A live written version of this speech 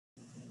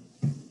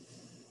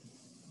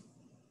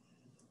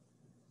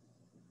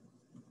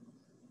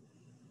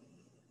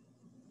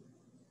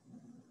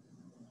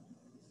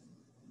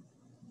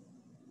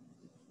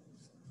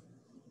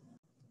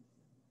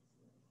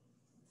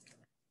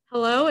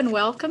Hello and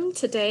welcome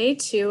today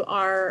to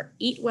our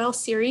Eat Well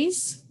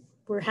series.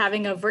 We're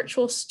having a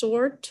virtual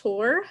store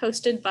tour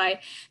hosted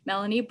by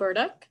Melanie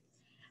Burdick.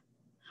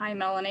 Hi,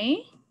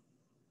 Melanie.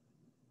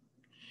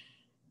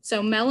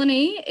 So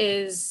Melanie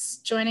is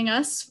joining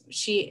us.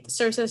 She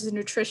serves as a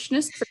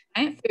nutritionist for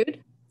Giant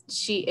Food.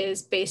 She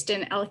is based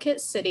in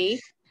Ellicott City.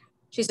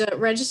 She's a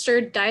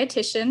registered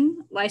dietitian,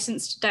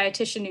 licensed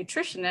dietitian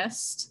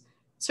nutritionist,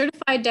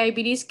 certified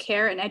diabetes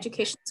care and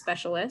education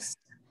specialist,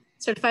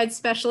 certified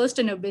specialist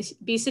in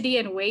obesity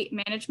and weight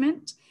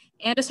management,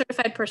 and a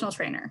certified personal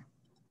trainer.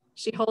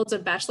 She holds a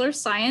Bachelor of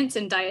Science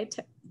in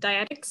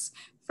Dietetics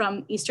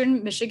from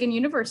Eastern Michigan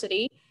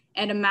University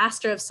and a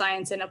Master of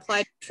Science in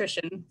Applied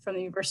Nutrition from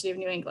the University of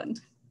New England.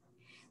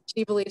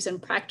 She believes in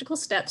practical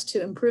steps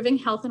to improving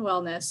health and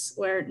wellness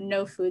where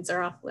no foods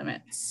are off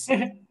limits.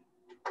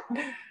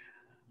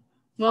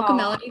 Welcome,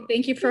 Melanie.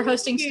 Thank you for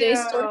hosting today's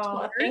store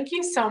tour. Thank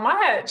you so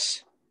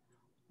much.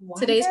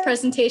 Today's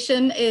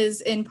presentation is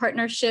in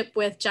partnership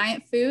with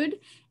Giant Food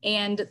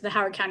and the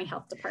Howard County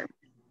Health Department.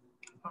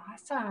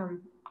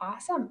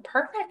 Awesome,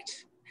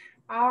 perfect.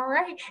 All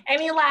right,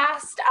 any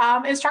last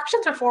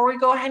instructions before we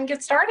go ahead and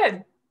get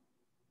started?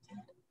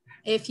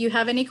 If you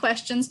have any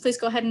questions, please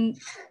go ahead and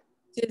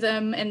do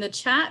them in the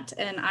chat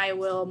and I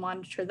will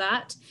monitor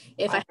that.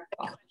 If I have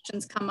any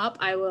questions come up,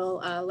 I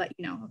will let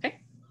you know, okay?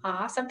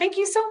 Awesome. Thank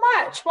you so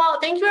much. Well,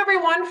 thank you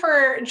everyone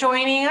for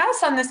joining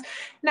us on this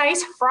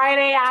nice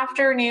Friday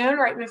afternoon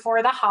right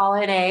before the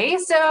holiday.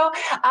 So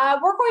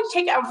we're going to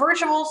take a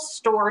virtual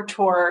store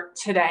tour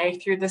today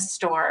through the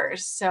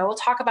stores. So we'll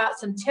talk about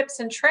some tips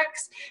and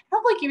tricks,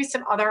 hopefully give you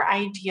some other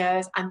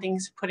ideas on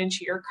things to put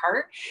into your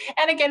cart.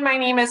 And again, my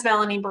name is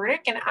Melanie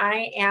Burdick and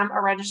I am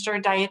a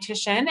registered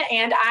dietitian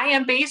and I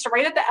am based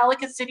right at the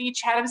Ellicott City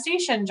Chatham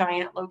Station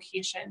Giant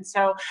location.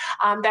 So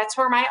that's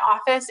where my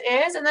office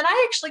is. And then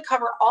I actually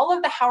cover all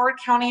of the Howard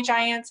County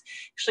Giants,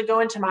 actually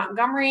go into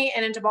Montgomery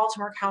and into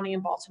Baltimore County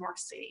and Baltimore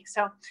City.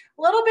 So a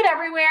little bit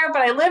everywhere,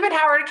 but I live in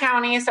Howard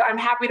County, so I'm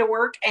happy to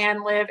work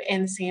and live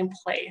in the same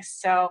place.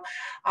 So,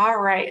 all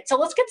right, so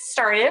let's get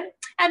started.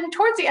 And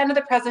towards the end of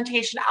the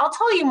presentation, I'll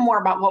tell you more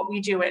about what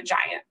we do at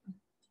Giant.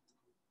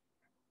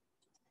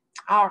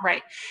 All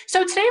right,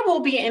 so today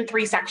we'll be in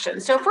three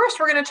sections. So first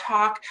we're going to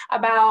talk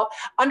about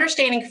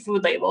understanding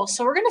food labels.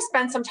 So we're going to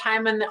spend some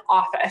time in the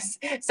office,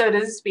 so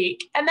to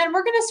speak. And then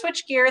we're going to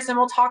switch gears and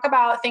we'll talk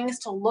about things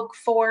to look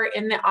for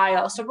in the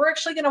aisle. So we're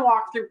actually going to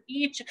walk through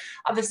each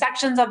of the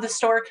sections of the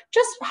store,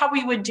 just how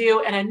we would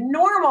do in a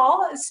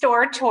normal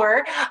store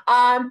tour,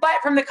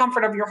 but from the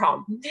comfort of your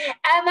home.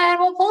 And then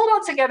we'll pull it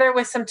all together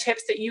with some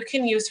tips that you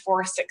can use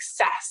for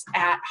success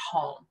at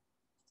home.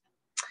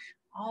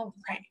 All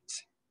right.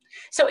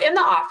 So in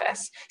the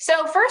office,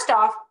 so first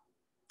off,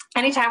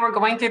 anytime we're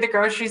going through the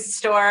grocery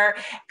store,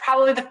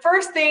 probably the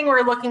first thing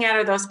we're looking at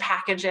are those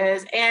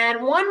packages.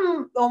 And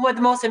one of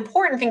the most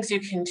important things you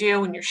can do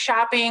when you're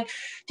shopping,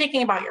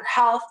 thinking about your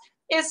health,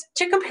 is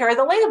to compare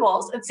the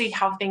labels and see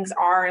how things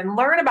are and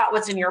learn about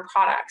what's in your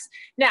products.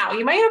 Now,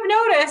 you might have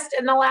noticed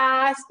in the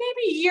last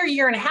maybe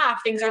year and a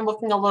half, things are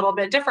looking a little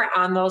bit different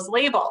on those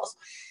labels.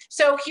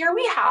 So here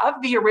we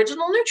have the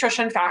original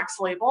nutrition facts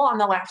label on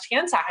the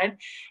left-hand side,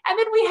 and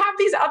then we have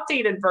these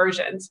updated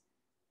versions.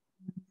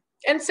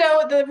 And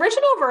so the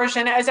original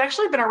version has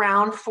actually been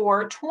around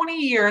for 20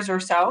 years or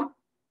so.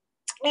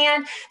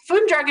 And Food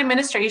and Drug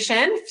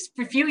Administration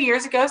a few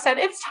years ago said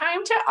it's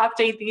time to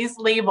update these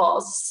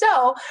labels.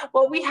 So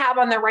what we have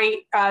on the right,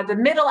 the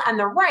middle and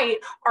the right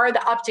are the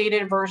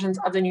updated versions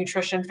of the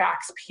nutrition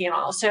facts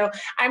panel. So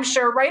I'm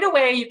sure right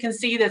away you can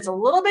see that it's a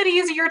little bit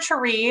easier to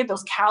read.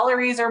 Those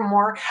calories are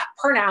more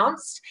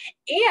pronounced.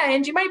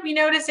 And you might be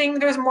noticing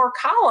there's more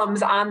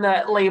columns on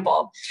the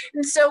label.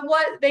 And so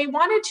what they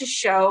wanted to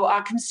show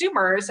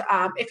consumers,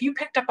 if you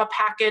picked up a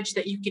package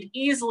that you could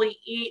easily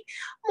eat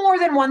more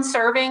than one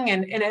serving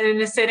in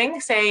a sitting,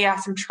 say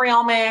some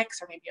trail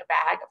mix or maybe a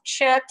bag of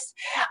chips,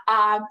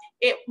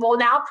 it will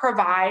now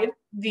provide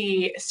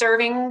the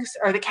servings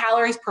or the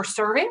calories per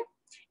serving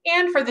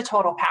and for the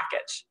total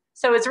package.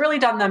 So it's really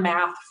done the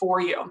math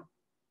for you.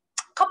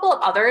 Couple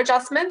of other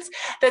adjustments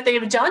that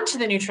they've done to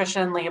the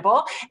nutrition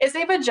label is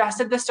they've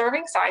adjusted the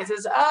serving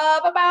sizes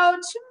of about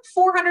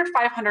 400,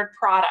 500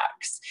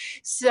 products.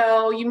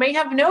 So you may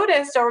have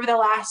noticed over the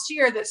last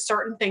year that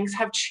certain things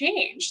have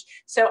changed.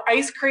 So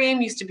ice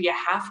cream used to be a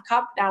half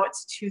cup, now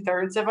it's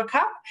 2/3 of a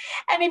cup.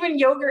 And even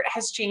yogurt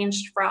has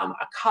changed from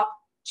a cup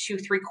to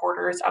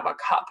 3/4 of a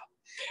cup.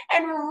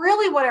 And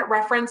really what it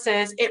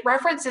references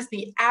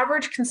the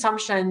average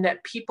consumption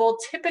that people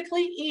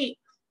typically eat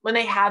when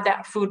they have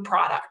that food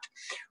product,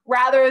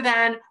 rather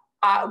than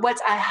what's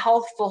a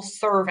healthful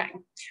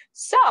serving.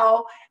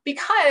 So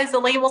because the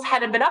labels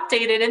hadn't been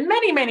updated in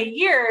many, many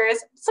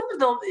years, some of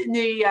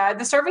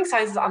the serving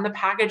sizes on the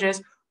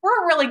packages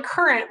weren't really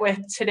current with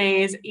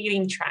today's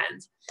eating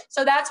trends.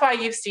 So that's why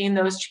you've seen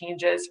those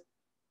changes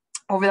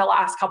over the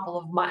last couple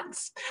of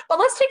months. But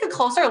let's take a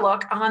closer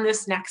look on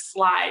this next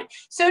slide.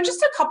 So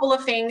just a couple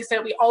of things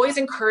that we always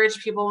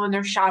encourage people when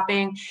they're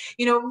shopping,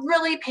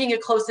 really paying a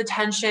close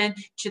attention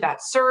to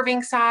that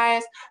serving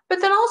size,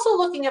 but then also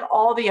looking at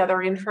all the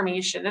other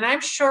information. And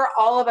I'm sure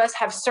all of us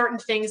have certain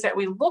things that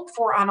we look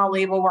for on a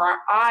label where our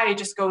eye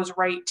just goes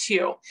right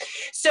to.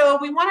 So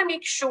we want to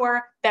make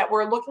sure that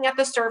we're looking at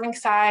the serving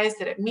size,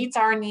 that it meets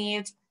our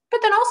needs,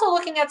 but then also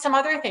looking at some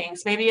other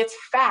things. Maybe it's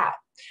fat,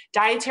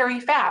 dietary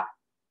fat.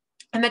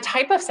 And the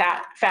type of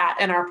fat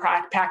in our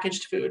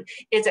packaged food.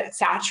 Is it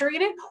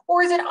saturated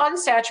or is it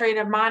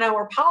unsaturated mono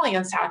or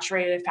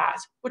polyunsaturated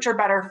fats, which are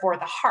better for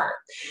the heart?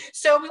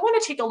 So we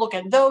want to take a look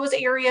at those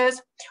areas.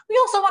 We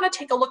also want to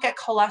take a look at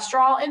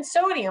cholesterol and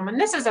sodium.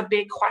 And this is a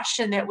big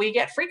question that we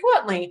get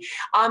frequently.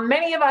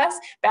 Many of us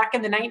back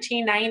in the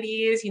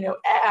 1990s,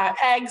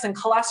 eggs and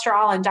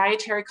cholesterol and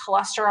dietary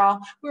cholesterol,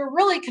 we were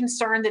really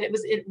concerned that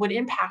it would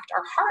impact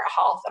our heart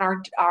health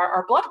and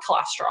our blood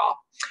cholesterol.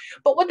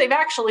 But what they've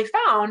actually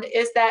found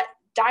is that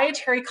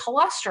dietary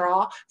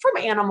cholesterol from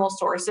animal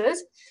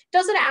sources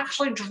doesn't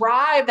actually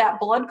drive that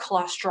blood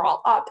cholesterol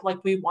up like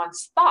we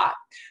once thought.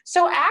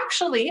 So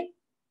actually,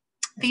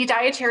 the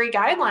dietary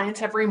guidelines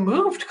have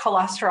removed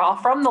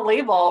cholesterol from the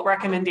label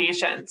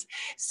recommendations.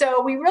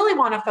 So we really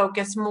want to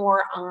focus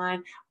more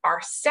on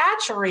our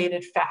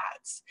saturated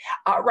fats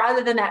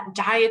rather than that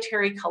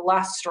dietary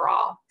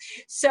cholesterol.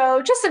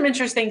 So just some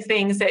interesting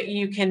things that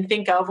you can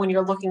think of when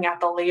you're looking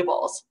at the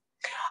labels.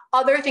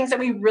 Other things that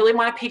we really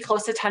want to pay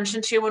close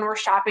attention to when we're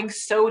shopping: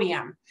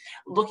 sodium,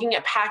 looking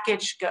at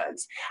packaged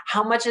goods,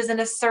 how much is in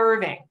a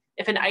serving.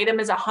 If an item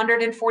is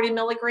 140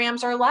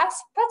 milligrams or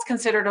less, that's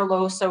considered a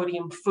low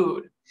sodium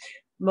food.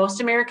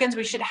 Most Americans,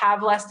 we should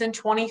have less than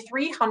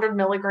 2,300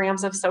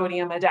 milligrams of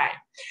sodium a day.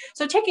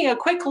 So taking a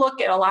quick look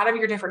at a lot of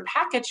your different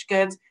packaged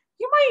goods,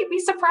 you might be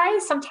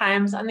surprised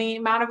sometimes on the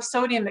amount of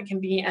sodium that can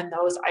be in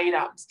those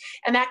items.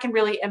 And that can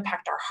really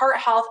impact our heart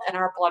health and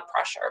our blood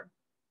pressure.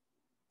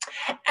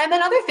 And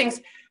then other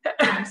things,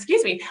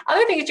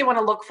 other things you want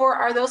to look for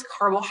are those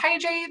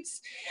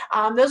carbohydrates.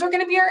 Those are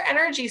going to be our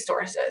energy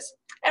sources.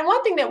 And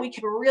one thing that we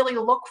can really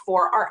look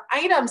for are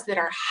items that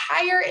are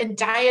higher in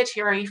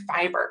dietary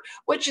fiber,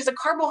 which is a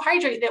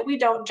carbohydrate that we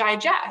don't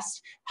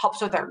digest. Helps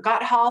with our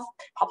gut health,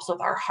 helps with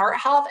our heart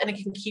health, and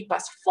it can keep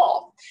us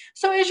full.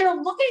 So as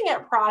you're looking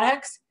at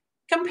products,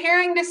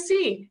 comparing to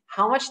see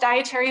how much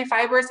dietary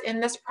fiber is in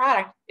this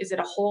product. Is it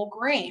a whole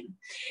grain?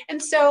 And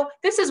so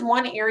this is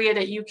one area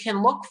that you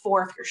can look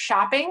for if you're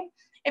shopping.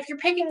 If you're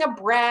picking up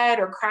bread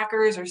or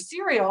crackers or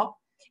cereal,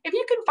 if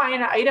you can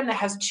find an item that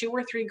has 2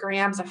 or 3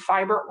 grams of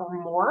fiber or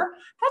more,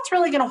 that's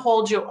really going to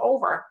hold you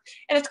over.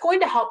 And it's going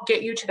to help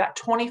get you to that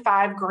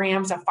 25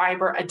 grams of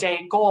fiber a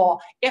day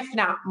goal, if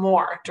not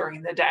more,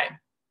 during the day.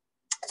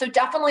 So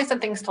definitely some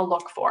things to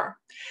look for.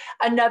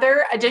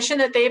 Another addition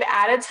that they've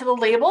added to the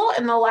label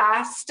in the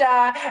last,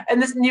 in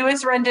this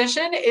newest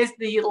rendition is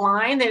the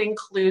line that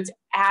includes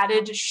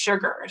added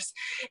sugars.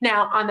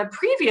 Now on the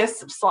previous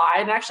slide,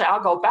 and actually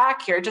I'll go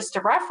back here just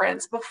to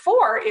reference,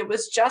 before it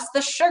was just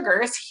the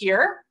sugars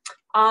here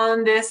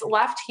on this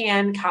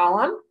left-hand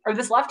column, or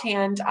this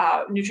left-hand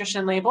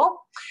nutrition label.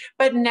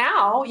 But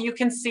now you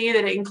can see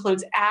that it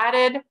includes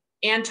added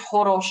and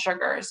total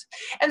sugars.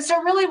 And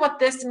so really what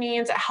this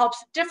means, it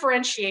helps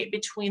differentiate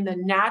between the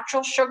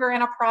natural sugar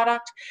in a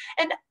product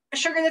and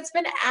sugar that's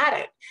been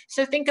added.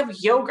 So think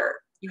of yogurt.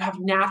 You have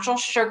natural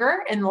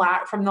sugar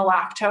from the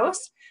lactose,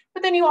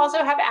 but then you also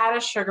have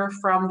added sugar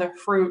from the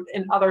fruit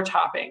and other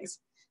toppings.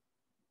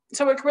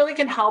 So it really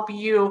can help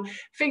you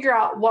figure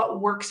out what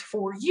works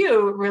for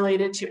you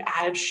related to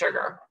added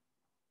sugar.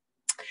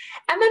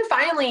 And then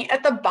finally,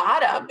 at the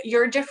bottom,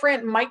 your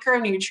different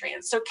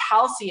micronutrients. So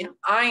calcium,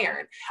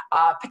 iron,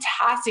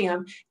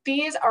 potassium,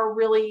 these are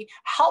really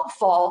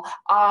helpful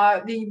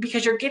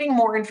because you're getting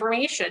more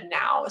information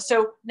now.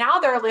 So now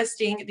they're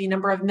listing the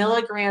number of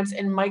milligrams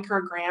and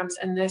micrograms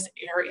in this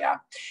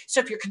area. So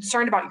if you're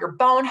concerned about your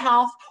bone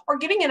health or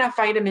getting enough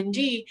vitamin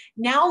D,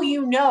 now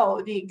you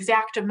know the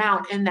exact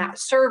amount in that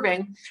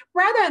serving,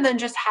 rather than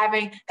just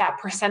having that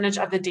percentage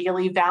of the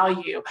daily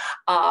value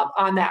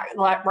on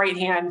that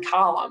right-hand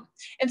column.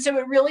 And so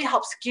it really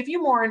helps give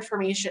you more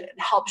information and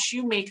helps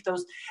you make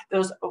those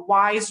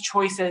wise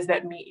choices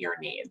that meet your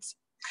needs.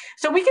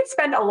 So we could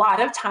spend a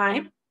lot of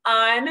time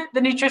on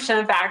the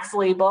nutrition facts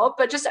label,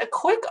 but just a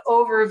quick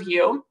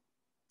overview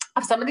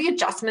of some of the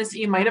adjustments that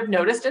you might have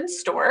noticed in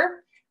store.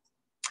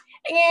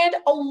 And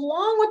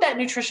along with that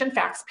nutrition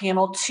facts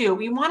panel too,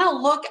 we want to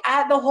look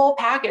at the whole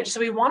package. So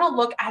we want to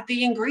look at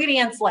the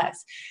ingredients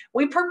list.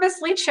 We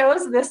purposely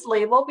chose this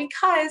label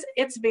because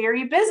it's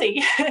very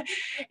busy.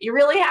 You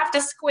really have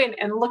to squint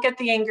and look at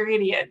the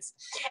ingredients.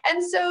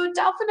 And so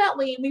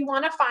definitely we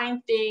want to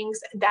find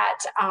things that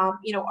are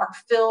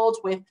filled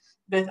with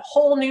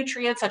whole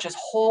nutrients such as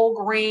whole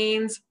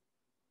grains,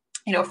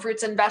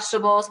 fruits and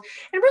vegetables,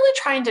 and really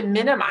trying to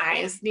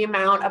minimize the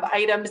amount of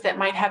items that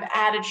might have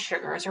added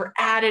sugars or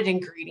added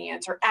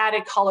ingredients or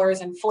added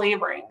colors and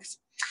flavorings.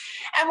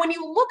 And when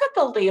you look at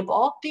the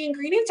label, the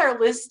ingredients are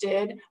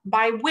listed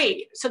by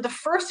weight. So the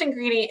first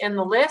ingredient in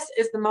the list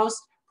is the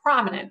most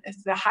prominent,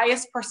 it's the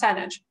highest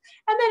percentage,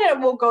 and then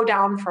it will go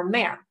down from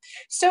there.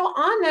 So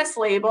on this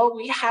label,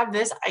 we have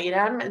this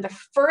item, and the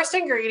first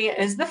ingredient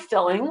is the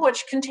filling,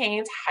 which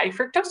contains high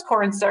fructose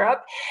corn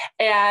syrup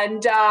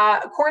and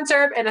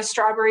a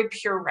strawberry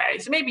puree.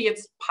 So maybe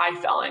it's pie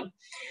filling.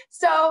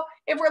 So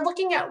if we're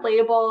looking at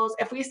labels,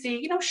 if we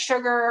see,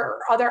 sugar or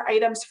other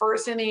items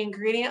first in the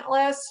ingredient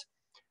list,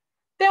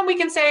 then we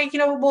can say,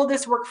 will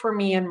this work for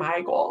me and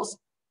my goals?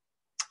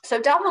 So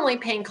definitely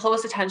paying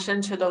close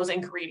attention to those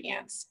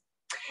ingredients.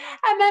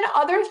 And then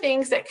other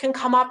things that can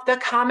come up, the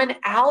common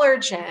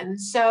allergens.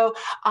 So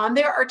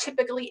there are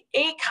typically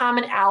 8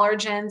 common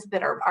allergens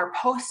that are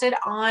posted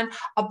on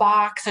a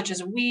box, such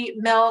as wheat,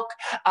 milk,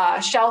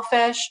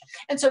 shellfish.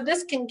 And so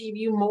this can give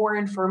you more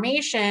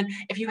information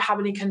if you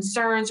have any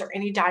concerns or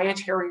any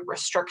dietary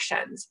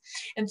restrictions.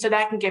 And so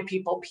that can give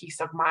people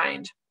peace of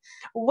mind.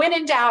 When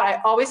in doubt,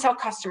 I always tell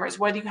customers,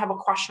 whether you have a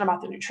question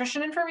about the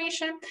nutrition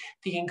information,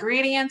 the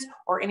ingredients,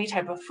 or any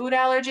type of food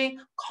allergy,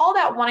 call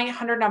that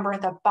 1-800 number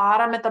at the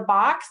bottom of the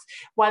box.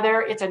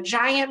 Whether it's a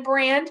giant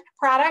brand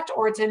product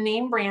or it's a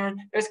name brand,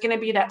 there's going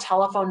to be that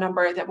telephone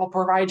number that will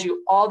provide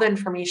you all the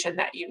information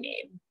that you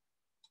need.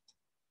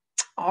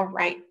 All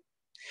right.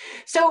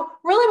 So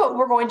really what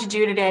we're going to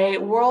do today,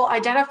 we'll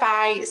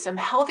identify some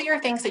healthier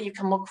things that you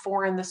can look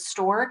for in the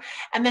store,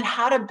 and then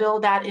how to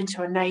build that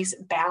into a nice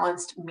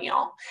balanced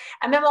meal.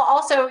 And then we'll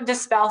also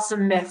dispel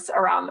some myths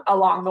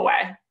along the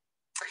way.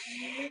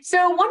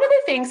 So one of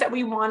the things that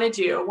we want to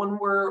do when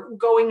we're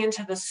going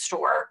into the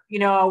store,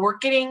 we're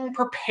getting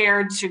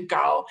prepared to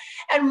go.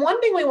 And one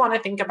thing we want to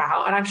think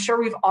about, and I'm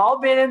sure we've all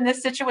been in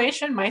this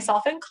situation,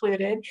 myself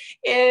included,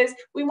 is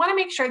we want to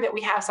make sure that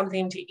we have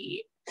something to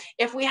eat.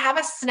 If we have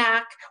a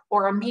snack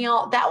or a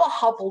meal, that will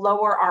help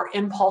lower our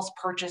impulse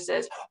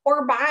purchases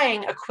or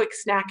buying a quick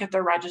snack at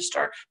the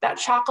register. That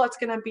chocolate's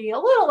going to be a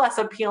little less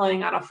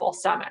appealing on a full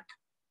stomach.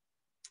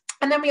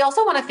 And then we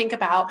also want to think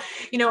about,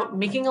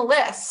 making a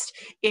list.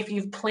 If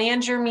you've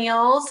planned your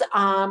meals,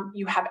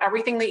 you have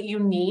everything that you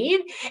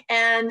need,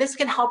 and this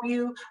can help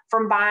you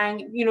from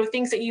buying,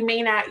 things that you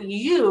may not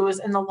use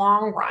in the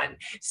long run.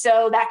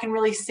 So that can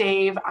really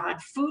save on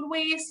food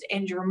waste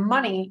and your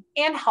money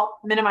and help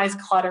minimize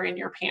clutter in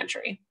your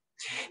pantry.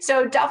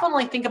 So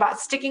definitely think about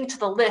sticking to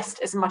the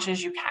list as much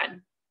as you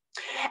can.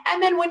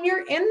 And then when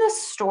you're in the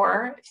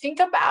store, think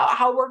about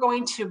how we're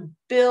going to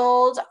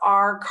build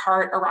our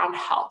cart around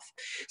health.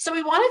 So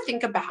we want to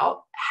think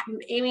about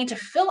aiming to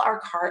fill our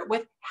cart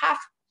with half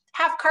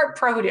cart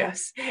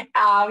produce,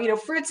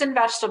 fruits and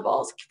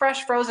vegetables,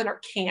 fresh, frozen,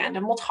 or canned.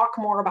 And we'll talk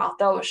more about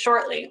those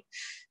shortly.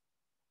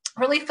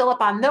 Really fill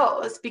up on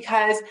those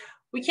because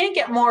we can't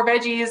get more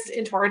veggies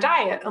into our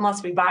diet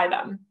unless we buy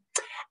them.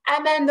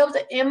 And then those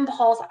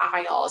impulse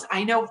aisles,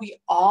 I know we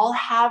all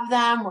have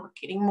them. We're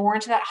getting more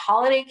into that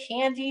holiday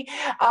candy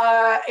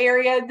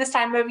area this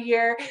time of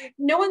year.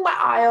 Knowing what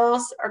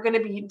aisles are going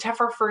to be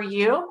tougher for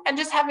you and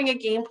just having a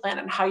game plan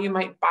on how you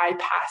might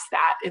bypass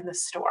that in the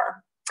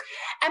store.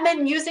 And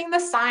then using the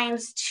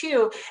signs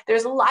too.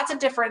 There's lots of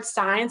different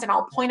signs, and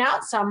I'll point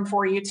out some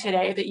for you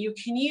today that you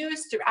can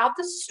use throughout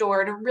the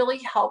store to really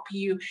help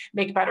you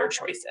make better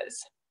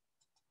choices.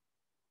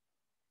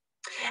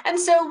 And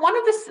so one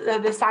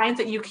of the signs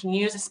that you can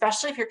use,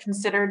 especially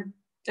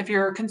if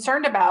you're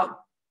concerned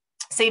about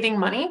saving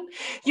money,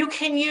 you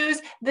can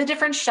use the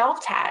different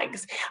shelf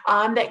tags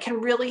that can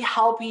really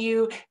help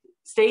you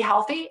stay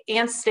healthy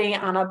and stay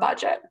on a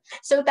budget.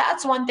 So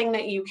that's one thing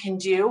that you can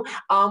do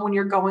when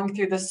you're going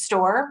through the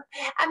store.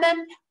 And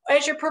then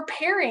as you're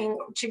preparing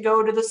to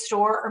go to the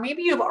store, or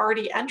maybe you've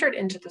already entered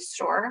into the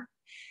store,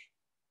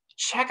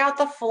 check out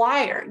the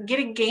flyer, get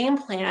a game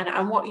plan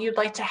on what you'd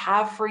like to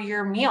have for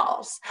your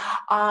meals.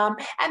 And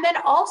then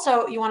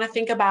also you want to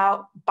think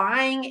about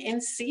buying in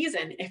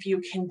season if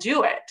you can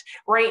do it.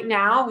 Right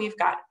now we've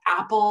got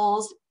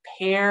apples,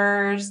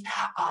 pears,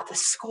 the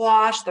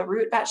squash, the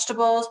root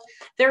vegetables.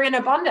 They're in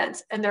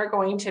abundance and they're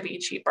going to be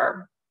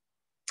cheaper.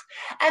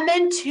 And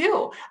then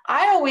too,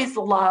 I always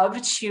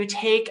love to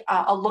take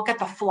a look at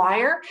the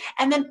flyer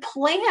and then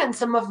plan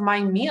some of my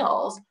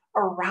meals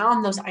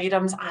around those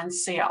items on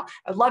sale.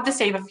 I'd love to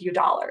save a few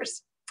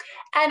dollars.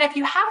 And if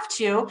you have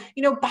to,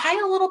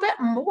 buy a little bit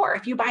more.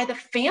 If you buy the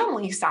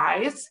family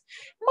size,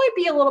 it might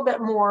be a little bit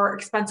more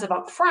expensive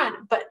up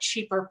front, but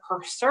cheaper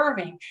per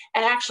serving,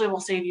 and actually will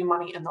save you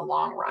money in the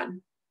long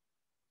run.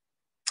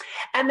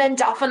 And then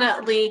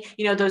definitely,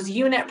 those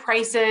unit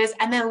prices,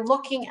 and then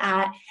looking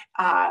at,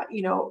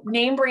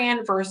 name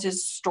brand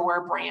versus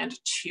store brand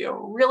too,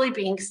 really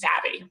being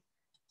savvy.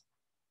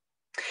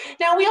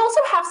 Now, we also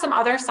have some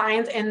other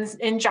signs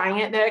in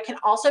Giant that can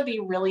also be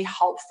really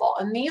helpful.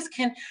 And these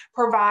can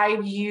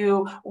provide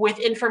you with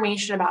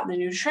information about the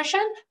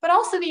nutrition, but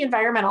also the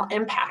environmental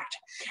impact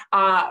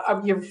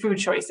of your food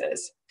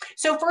choices.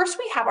 So first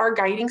we have our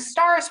Guiding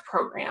Stars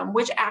program,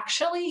 which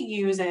actually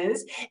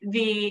uses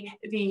the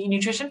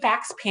nutrition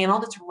facts panel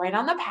that's right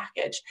on the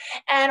package.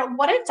 And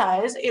what it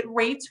does, it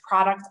rates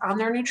products on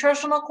their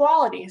nutritional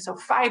quality. So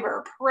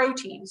fiber,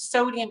 protein,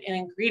 sodium, and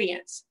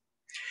ingredients.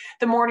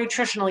 The more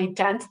nutritionally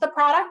dense the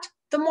product,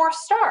 the more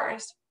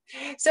stars.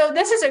 So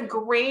this is a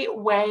great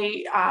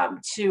way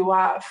to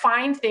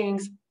find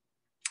things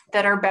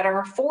that are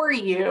better for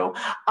you.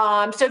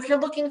 So if you're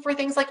looking for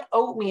things like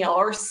oatmeal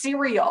or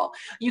cereal,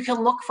 you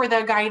can look for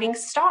the Guiding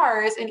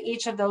Stars in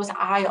each of those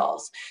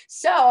aisles.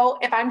 So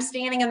if I'm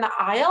standing in the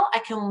aisle, I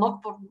can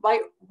look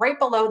right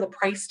below the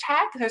price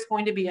tag. There's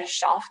going to be a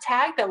shelf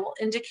tag that will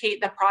indicate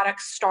the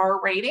product's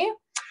star rating.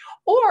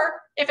 Or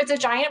if it's a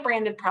Giant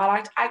branded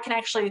product, I can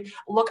actually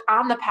look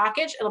on the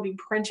package. It'll be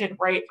printed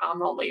right on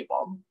the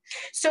label.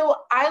 So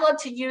I love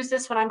to use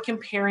this when I'm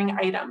comparing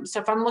items.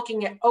 So if I'm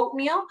looking at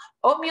oatmeal,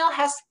 oatmeal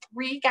has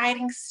 3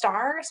 Guiding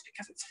Stars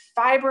because it's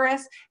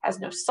fibrous, has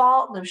no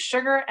salt, no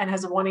sugar, and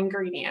has 1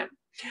 ingredient.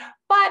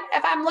 But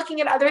if I'm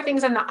looking at other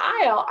things in the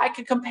aisle, I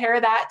could compare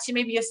that to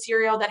maybe a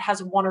cereal that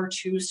has 1 or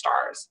 2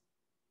 stars.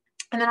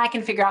 And then I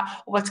can figure out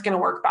what's going to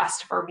work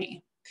best for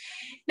me.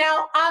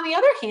 Now, on the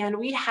other hand,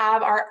 we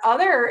have our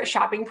other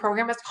shopping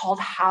program. It's called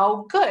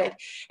How Good.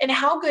 And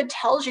How Good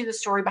tells you the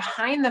story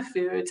behind the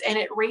foods, and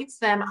it rates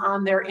them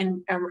on their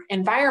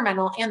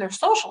environmental and their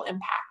social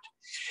impact.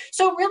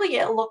 So really,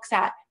 it looks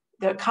at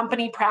the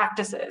company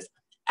practices,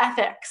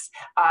 ethics,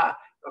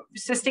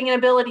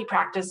 sustainability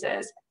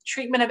practices,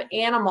 treatment of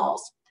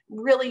animals,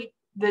 really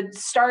the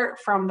start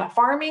from the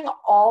farming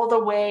all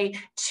the way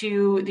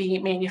to the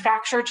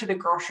manufacturer to the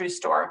grocery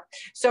store.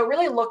 So it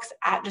really looks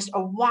at just a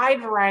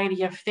wide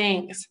variety of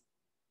things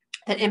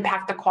that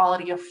impact the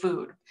quality of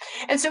food.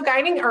 And so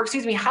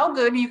How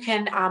Good, you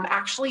can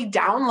actually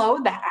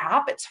download the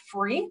app. It's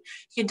free.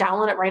 You can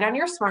download it right on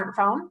your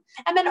smartphone.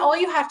 And then all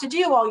you have to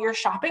do while you're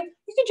shopping,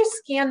 you can just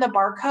scan the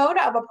barcode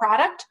of a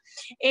product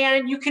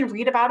and you can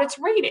read about its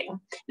rating.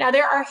 Now,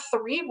 there are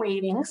 3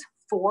 ratings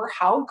for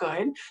How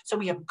Good. So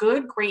we have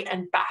good, great,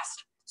 and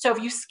best. So if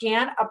you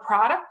scan a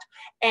product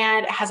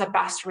and it has a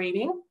best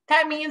rating,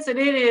 that means that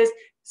it is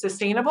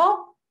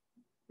sustainable,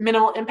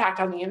 minimal impact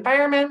on the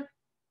environment,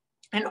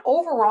 and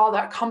overall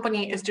that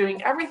company is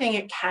doing everything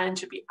it can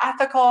to be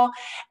ethical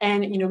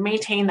and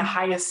maintain the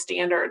highest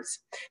standards.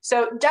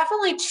 So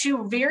definitely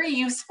 2 very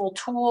useful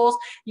tools,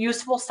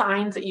 useful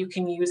signs that you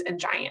can use in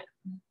Giant.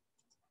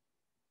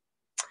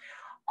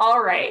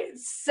 All right,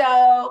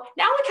 so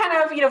now we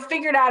kind of,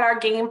 figured out our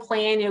game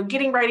plan,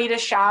 getting ready to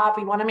shop.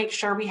 We want to make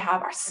sure we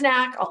have our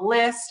snack, a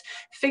list,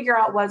 figure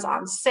out what's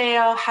on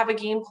sale, have a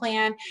game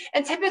plan.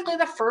 And typically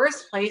the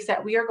first place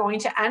that we are going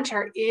to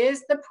enter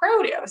is the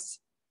produce.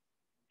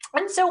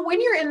 And so when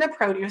you're in the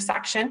produce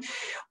section,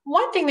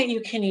 one thing that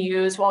you can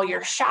use while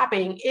you're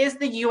shopping is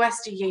the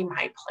USDA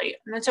My Plate.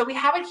 And so we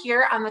have it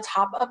here on the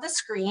top of the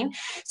screen.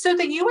 So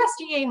the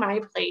USDA My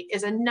Plate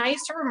is a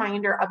nice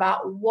reminder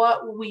about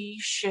what we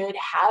should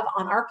have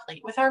on our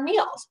plate with our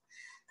meals.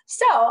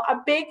 So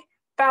a big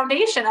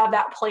foundation of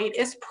that plate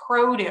is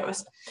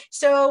produce.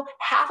 So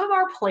half of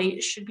our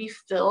plate should be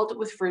filled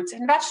with fruits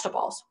and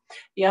vegetables.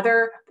 The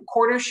other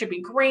quarter should be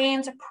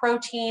grains,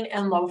 protein,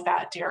 and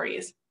low-fat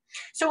dairies.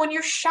 So when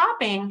you're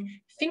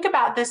shopping, think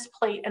about this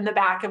plate in the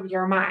back of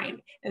your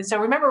mind. And so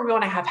remember, we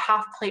want to have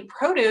half plate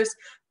produce.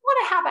 We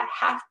want to have a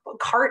half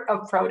cart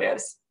of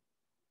produce.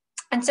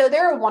 And so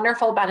there are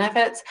wonderful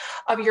benefits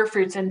of your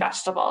fruits and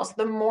vegetables.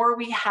 The more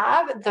we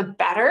have, the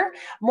better.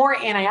 More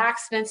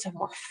antioxidants and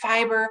more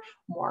fiber,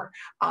 more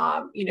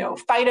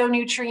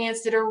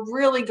phytonutrients that are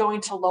really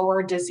going to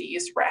lower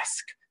disease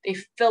risk. They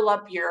fill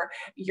up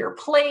your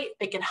plate.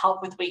 They can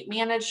help with weight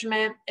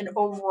management and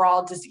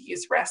overall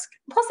disease risk.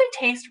 Plus, they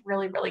taste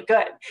really, really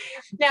good.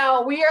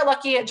 Now, we are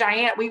lucky at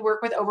Giant. We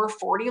work with over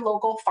 40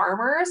 local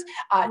farmers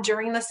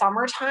during the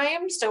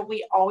summertime. So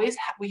we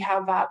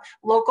have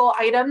local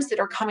items that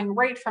are coming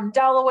right from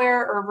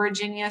Delaware or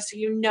Virginia. So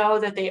you know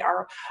that they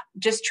are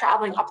just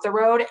traveling up the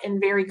road and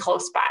very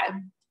close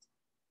by.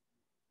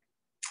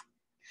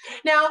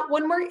 Now,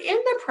 when we're in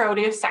the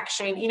produce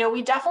section,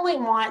 we definitely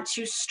want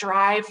to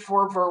strive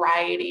for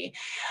variety.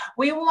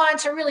 We want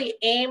to really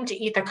aim to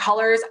eat the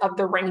colors of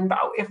the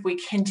rainbow if we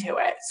can do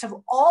it.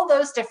 So all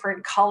those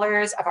different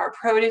colors of our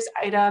produce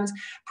items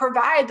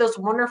provide those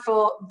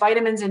wonderful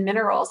vitamins and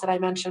minerals that I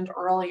mentioned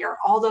earlier,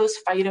 all those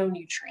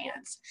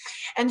phytonutrients.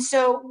 And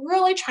so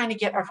really trying to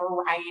get a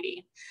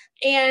variety.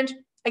 And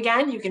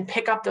again, you can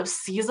pick up those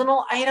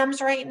seasonal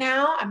items right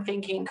now. I'm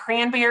thinking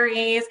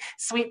cranberries,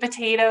 sweet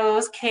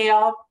potatoes,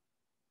 kale,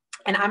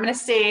 and I'm going to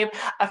save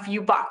a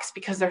few bucks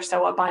because they're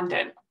so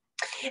abundant.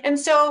 And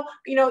so,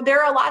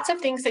 there are lots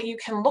of things that you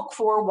can look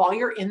for while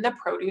you're in the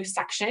produce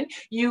section.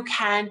 You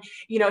can,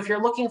 if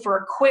you're looking for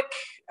a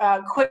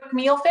quick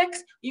meal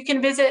fix, you can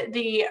visit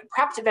the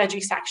prepped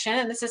veggie section.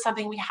 And this is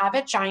something we have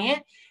at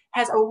Giant.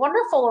 has a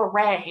wonderful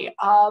array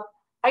of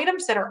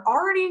items that are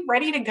already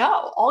ready to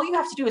go. All you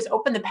have to do is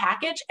open the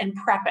package and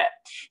prep it.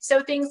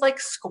 So things like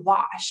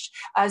squash,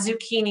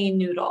 zucchini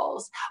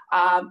noodles,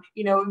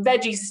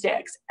 veggie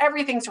sticks,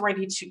 everything's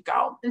ready to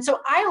go. And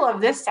so I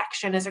love this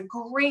section as a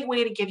great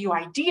way to give you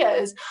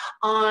ideas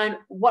on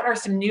what are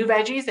some new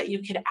veggies that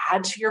you could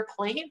add to your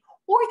plate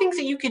or things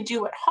that you could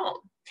do at home.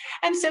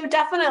 And so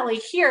definitely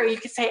here you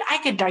could say, I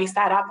could dice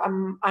that up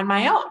on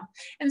my own.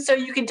 And so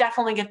you can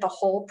definitely get the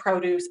whole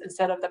produce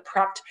instead of the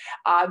prepped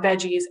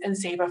veggies and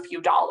save a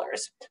few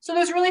dollars. So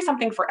there's really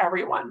something for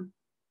everyone.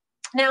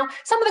 Now,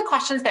 some of the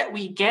questions that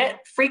we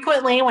get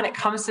frequently when it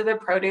comes to the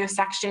produce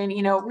section,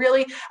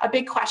 really a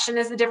big question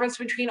is the difference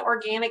between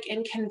organic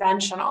and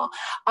conventional.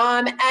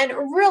 And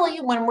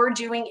really when we're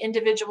doing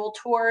individual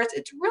tours,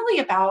 it's really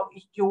about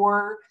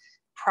your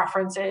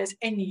preferences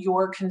and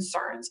your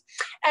concerns.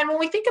 And when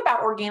we think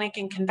about organic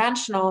and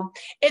conventional,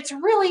 it's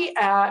really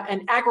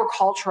an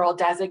agricultural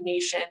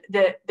designation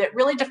that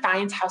really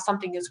defines how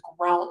something is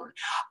grown.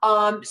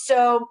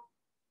 So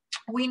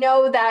we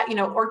know that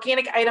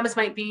organic items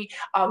might be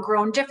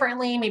grown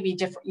differently, maybe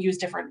use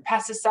different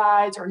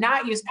pesticides or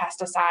not use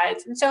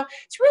pesticides, and so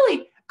it's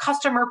really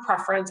customer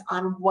preference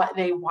on what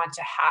they want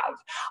to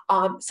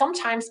have.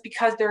 Sometimes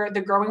because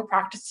the growing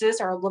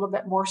practices are a little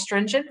bit more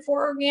stringent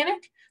for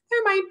organic,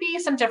 there might be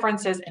some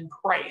differences in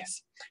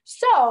price.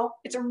 So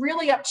it's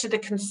really up to the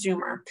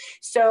consumer.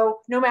 So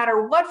no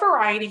matter what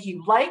variety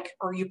you like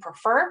or you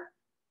prefer,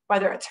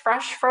 whether it's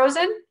fresh,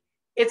 frozen,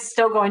 it's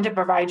still going to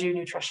provide you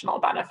nutritional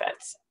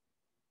benefits.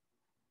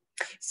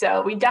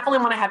 So we definitely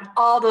want to have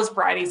all those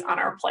varieties on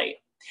our plate.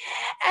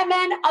 And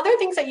then other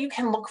things that you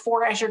can look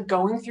for as you're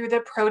going through the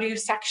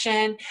produce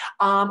section.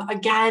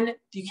 Again,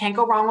 you can't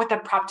go wrong with the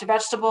prepped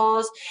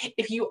vegetables.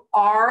 If you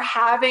are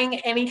having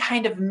any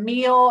kind of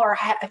meal or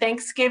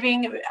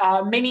Thanksgiving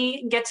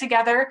mini get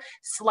together,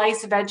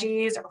 sliced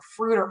veggies or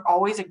fruit are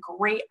always a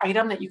great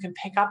item that you can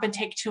pick up and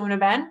take to an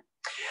event.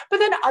 But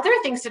then other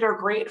things that are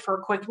great for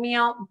a quick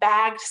meal,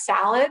 bagged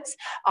salads.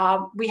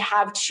 We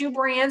have two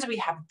brands. We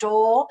have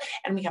Dole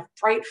and we have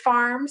Bright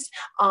Farms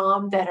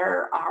that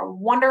are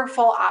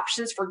wonderful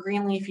options for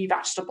green leafy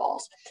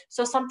vegetables.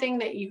 So something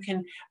that you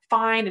can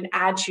find and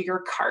add to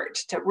your cart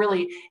to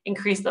really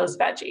increase those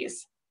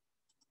veggies.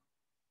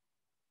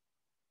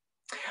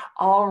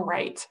 All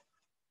right.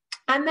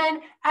 And then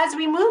as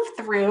we move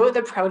through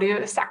the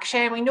produce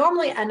section, we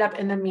normally end up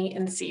in the meat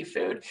and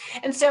seafood.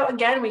 And so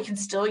again, we can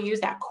still use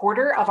that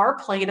quarter of our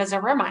plate as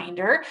a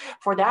reminder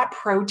for that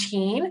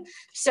protein.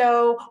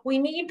 So we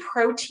need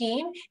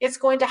protein. It's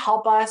going to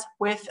help us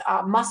with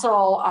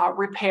muscle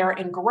repair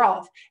and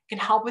growth. It can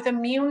help with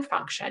immune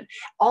function.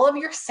 All of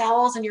your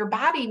cells in your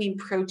body need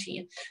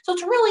protein. So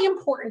it's really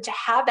important to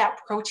have that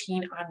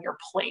protein on your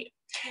plate.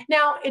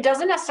 Now, it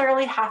doesn't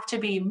necessarily have to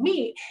be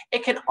meat.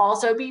 It can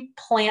also be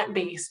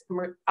plant-based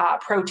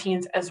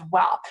proteins as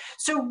well.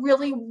 So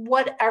really,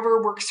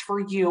 whatever works for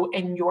you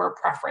and your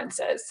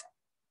preferences.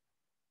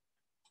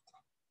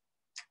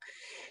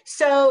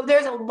 So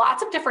there's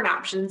lots of different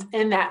options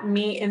in that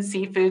meat and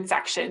seafood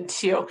section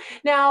too.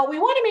 Now, we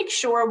want to make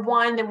sure,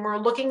 one, that when we're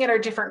looking at our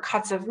different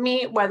cuts of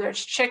meat, whether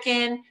it's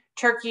chicken,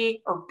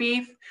 turkey, or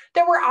beef,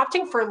 that we're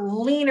opting for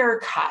leaner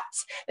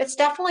cuts. That's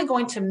definitely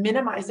going to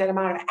minimize that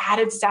amount of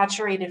added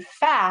saturated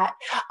fat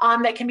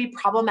that can be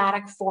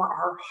problematic for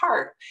our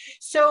heart.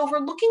 So if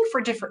we're looking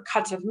for different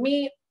cuts of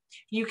meat,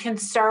 you can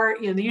start,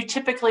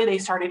 typically they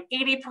start at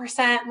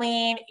 80%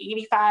 lean,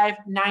 85,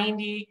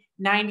 90,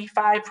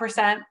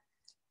 95%.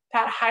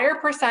 That higher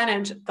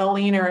percentage, the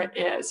leaner it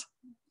is.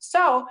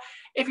 So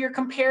if you're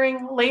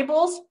comparing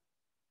labels,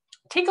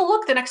 take a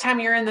look the next time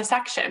you're in the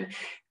section.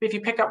 If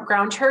you pick up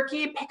ground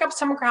turkey, pick up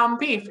some ground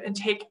beef and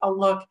take a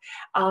look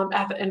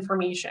at the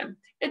information.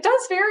 It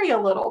does vary a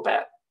little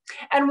bit.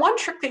 And one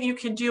trick that you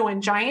can do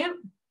in Giant,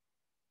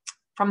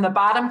 from the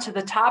bottom to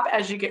the top,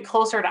 as you get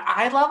closer to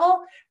eye level,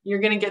 you're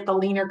going to get the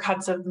leaner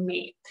cuts of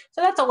meat.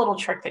 So that's a little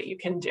trick that you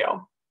can do.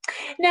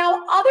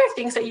 Now, other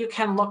things that you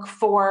can look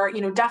for,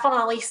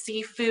 definitely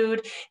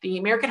seafood. The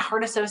American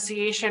Heart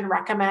Association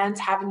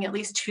recommends having at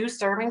least 2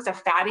 servings of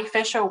fatty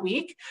fish a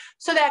week.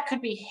 So that could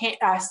be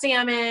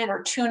salmon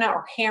or tuna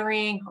or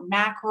herring or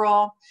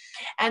mackerel.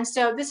 And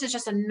so this is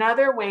just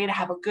another way to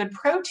have a good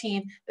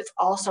protein that's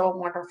also a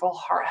wonderful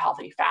heart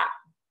healthy fat.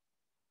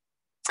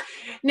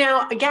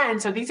 Now, again,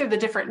 so these are the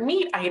different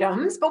meat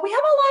items, but we have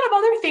a lot of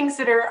other things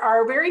that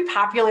are very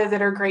popular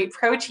that are great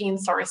protein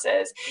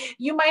sources.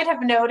 You might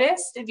have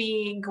noticed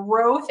the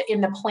growth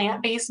in the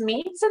plant-based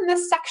meats in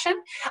this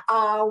section.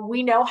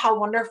 We know how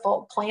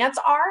wonderful plants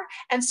are,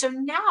 and so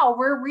now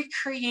we're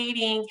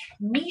recreating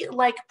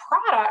meat-like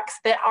products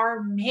that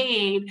are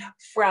made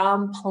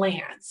from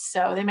plants.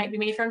 So they might be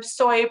made from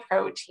soy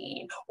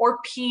protein or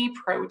pea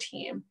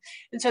protein,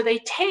 and so they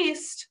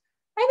taste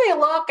and they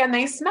look and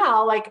they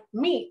smell like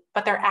meat,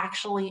 but they're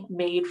actually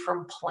made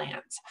from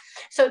plants.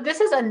 So this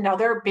is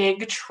another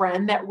big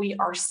trend that we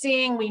are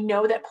seeing. We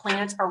know that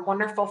plants are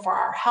wonderful for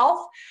our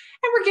health,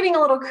 and we're getting a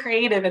little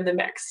creative in the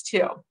mix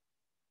too.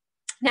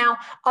 Now,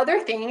 other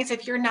things,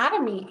 if you're not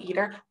a meat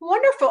eater,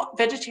 wonderful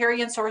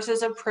vegetarian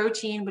sources of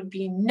protein would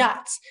be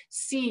nuts,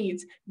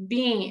 seeds,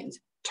 beans,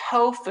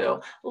 tofu,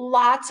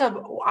 lots of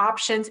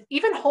options,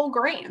 even whole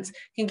grains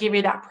can give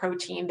you that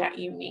protein that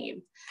you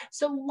need.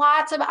 So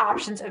lots of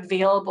options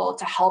available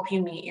to help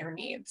you meet your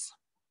needs.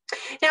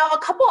 Now, a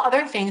couple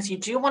other things you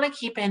do want to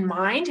keep in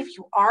mind if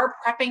you are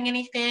prepping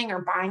anything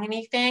or buying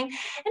anything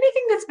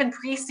that's been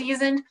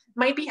pre-seasoned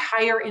might be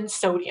higher in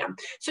sodium.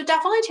 So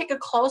definitely take a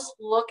close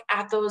look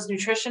at those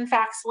nutrition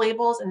facts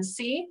labels and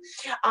see,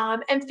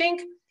 and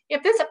think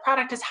if this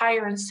product is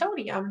higher in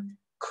sodium,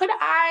 could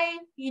I,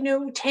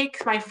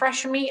 take my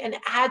fresh meat and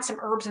add some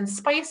herbs and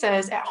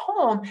spices at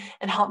home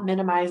and help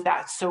minimize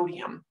that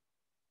sodium?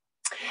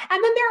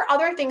 And then there are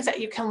other things that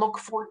you can look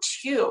for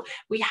too.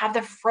 We have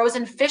the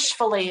frozen fish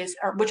fillets,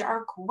 which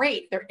are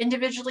great. They're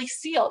individually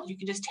sealed. You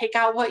can just take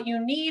out what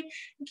you need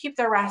and keep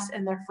the rest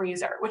in the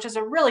freezer, which is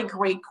a really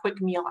great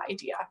quick meal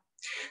idea.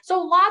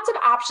 So lots of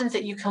options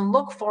that you can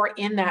look for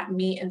in that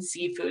meat and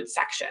seafood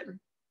section.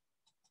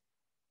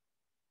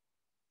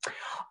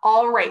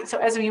 All right, so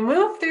as we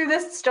move through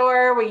this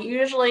store, we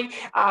usually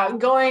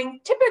going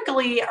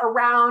typically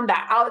around the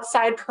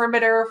outside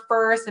perimeter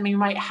first, and we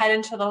might head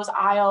into those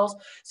aisles.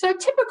 So a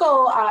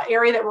typical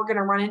area that we're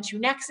gonna run into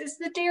next is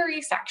the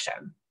dairy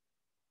section.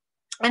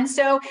 And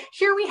so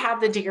here we have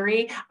the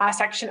dairy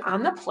section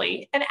on the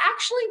plate, and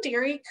actually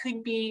dairy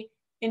could be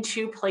in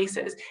two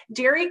places.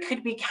 Dairy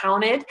could be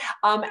counted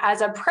as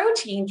a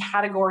protein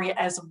category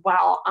as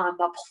well on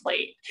the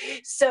plate.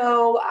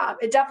 So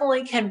it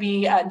definitely can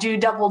be do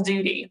double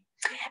duty.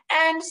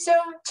 And so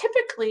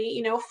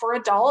typically, for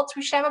adults,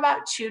 we should have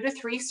about 2 to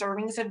 3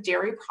 servings of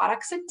dairy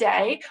products a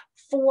day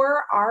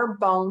for our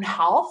bone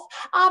health.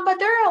 But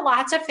there are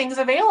lots of things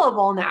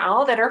available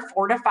now that are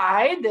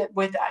fortified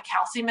with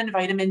calcium and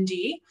vitamin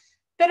D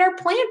that are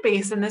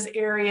plant-based in this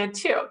area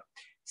too.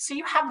 So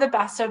you have the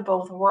best of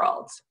both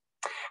worlds.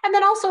 And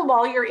then also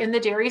while you're in the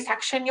dairy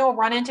section, you'll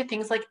run into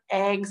things like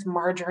eggs,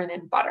 margarine,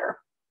 and butter.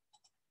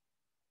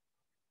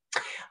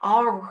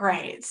 All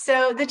right,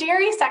 so the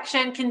dairy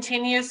section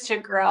continues to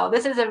grow.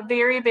 This is a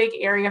very big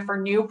area for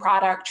new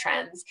product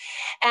trends,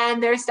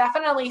 and there's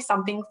definitely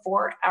something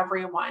for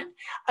everyone.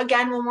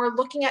 Again, when we're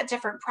looking at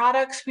different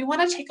products, we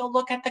want to take a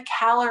look at the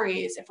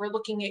calories if we're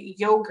looking at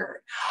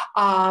yogurt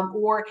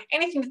or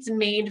anything that's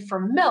made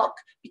from milk,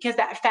 because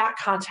that fat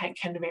content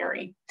can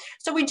vary.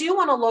 So we do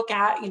want to look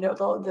at,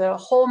 the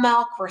whole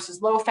milk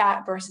versus low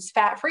fat versus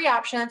fat-free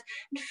options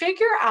and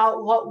figure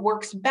out what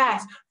works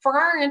best for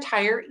our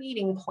entire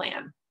eating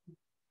plan.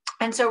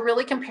 And so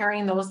really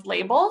comparing those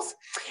labels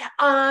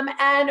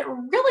and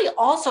really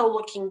also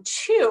looking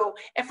too,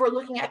 if we're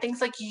looking at things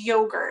like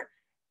yogurt,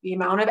 the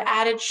amount of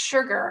added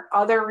sugar,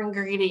 other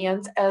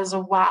ingredients as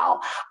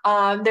well.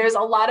 There's a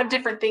lot of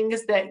different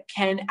things that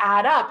can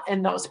add up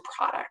in those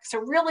products. So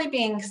really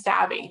being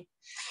savvy.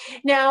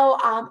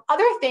 Now,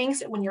 other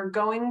things when you're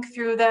going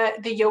through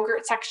the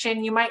yogurt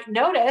section, you might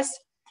notice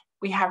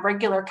we have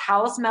regular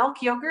cow's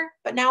milk yogurt,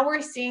 but now we're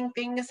seeing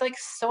things like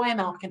soy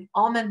milk and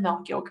almond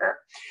milk yogurt.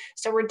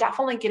 So we're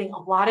definitely getting a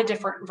lot of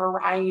different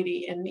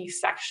variety in these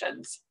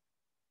sections.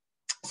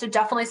 So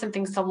definitely some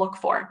things to look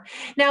for.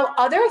 Now,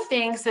 other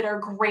things that are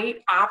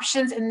great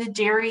options in the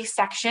dairy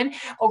section,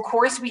 of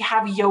course, we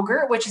have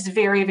yogurt, which is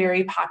very,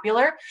 very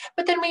popular,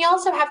 but then we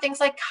also have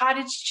things like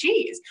cottage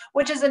cheese,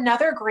 which is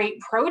another great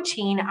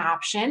protein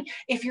option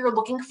if you're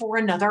looking for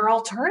another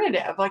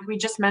alternative, like we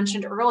just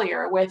mentioned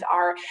earlier with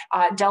our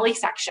deli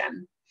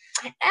section.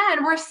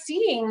 And we're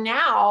seeing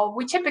now,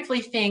 we typically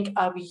think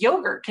of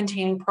yogurt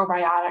containing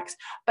probiotics,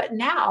 but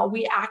now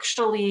we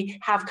actually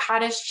have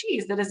cottage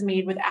cheese that is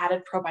made with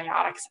added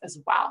probiotics as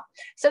well.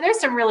 So there's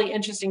some really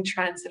interesting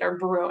trends that are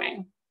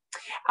brewing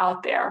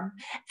out there.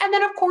 And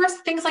then of course,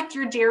 things like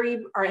your dairy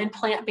or in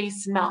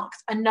plant-based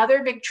milks,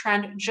 another big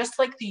trend, just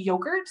like the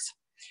yogurts.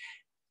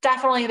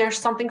 Definitely there's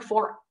something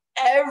for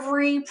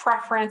every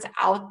preference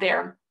out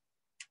there.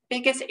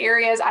 Biggest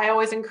areas I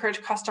always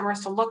encourage customers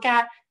to look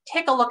at,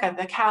 take a look at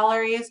the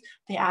calories,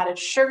 the added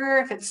sugar,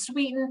 if it's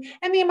sweetened,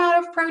 and the amount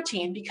of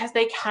protein, because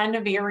they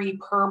can vary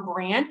per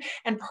brand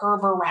and per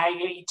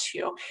variety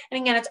too.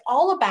 And again, it's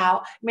all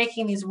about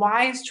making these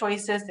wise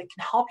choices that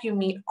can help you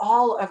meet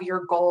all of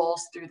your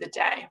goals through the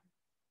day.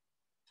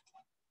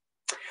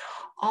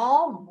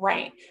 All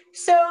right,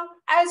 so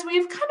as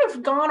we've kind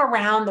of gone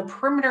around the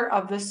perimeter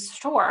of the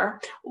store,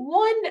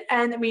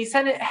 and we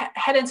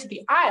head into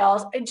the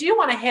aisles, I do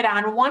want to hit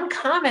on one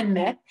common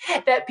myth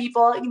that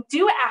people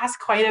do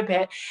ask quite a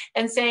bit,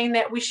 and saying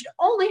that we should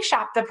only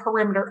shop the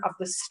perimeter of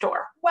the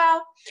store.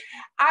 Well,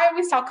 I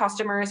always tell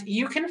customers,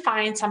 you can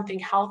find something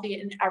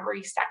healthy in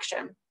every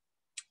section.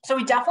 So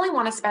we definitely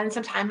want to spend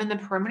some time in the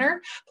perimeter,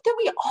 but then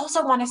we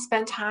also want to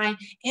spend time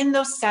in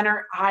those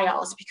center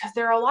aisles, because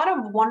there are a lot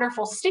of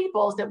wonderful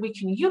staples that we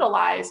can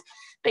utilize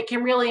that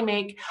can really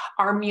make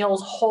our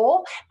meals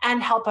whole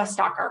and help us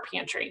stock our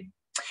pantry.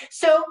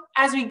 So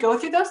as we go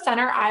through those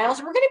center aisles,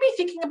 we're going to be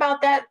thinking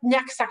about that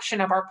next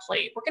section of our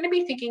plate. We're going to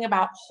be thinking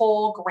about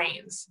whole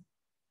grains.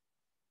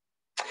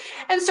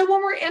 And so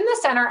when we're in the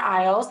center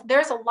aisles,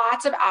 there's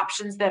lots of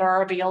options that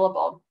are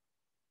available.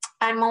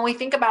 And when we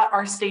think about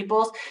our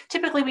staples,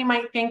 typically we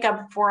might think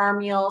of for our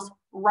meals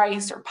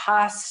rice or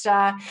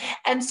pasta.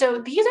 And so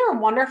these are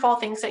wonderful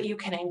things that you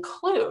can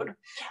include.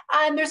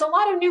 And there's a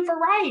lot of new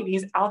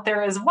varieties out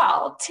there as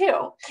well,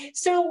 too.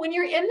 So when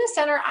you're in the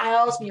center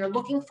aisles and you're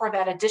looking for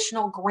that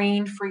additional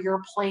grain for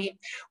your plate,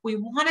 we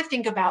want to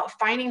think about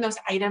finding those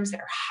items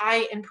that are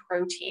high in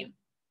protein.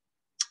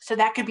 So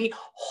that could be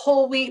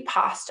whole wheat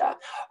pasta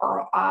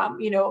or,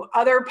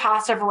 other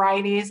pasta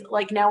varieties.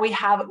 Like now we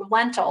have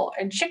lentil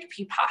and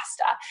chickpea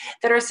pasta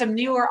that are some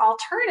newer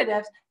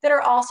alternatives that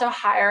are also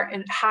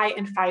high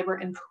in fiber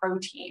and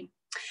protein.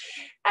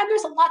 And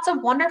there's lots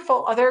of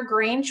wonderful other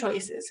grain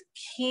choices: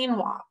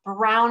 quinoa,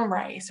 brown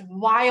rice,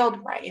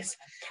 wild rice,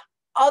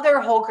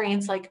 other whole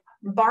grains like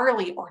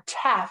barley or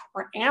teff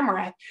or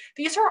amaranth.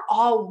 These are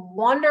all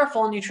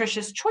wonderful,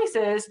 nutritious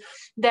choices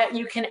that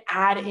you can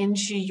add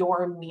into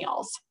your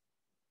meals.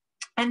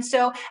 And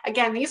so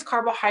again, these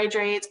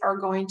carbohydrates are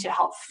going to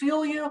help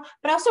fuel you,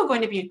 but also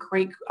going to be a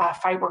great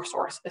fiber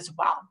source as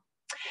well.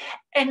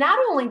 And not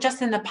only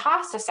just in the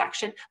pasta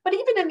section, but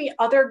even in the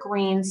other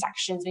grain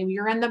sections. Maybe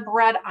you're in the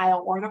bread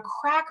aisle or the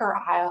cracker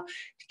aisle,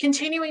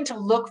 continuing to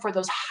look for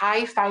those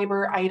high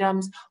fiber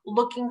items,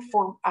 looking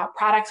for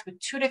products with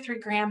 2 to 3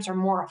 grams or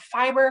more of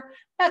fiber.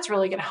 That's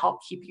really going to help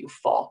keep you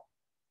full.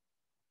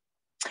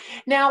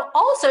 Now,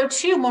 also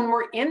too, when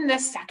we're in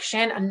this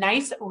section, a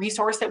nice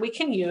resource that we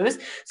can use,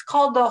 it's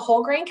called the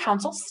Whole Grain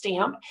Council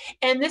stamp.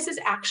 And this is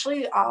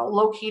actually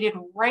located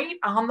right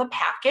on the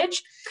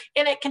package.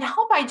 And it can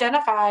help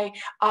identify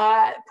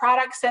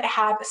products that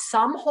have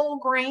some whole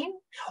grain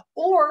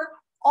or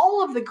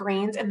all of the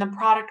grains in the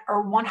product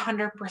are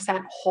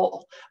 100%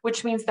 whole,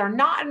 which means they're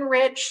not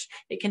enriched,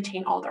 they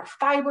contain all their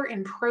fiber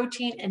and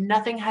protein, and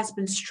nothing has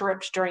been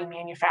stripped during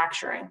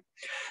manufacturing.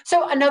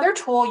 So another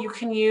tool you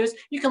can use,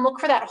 you can look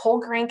for that Whole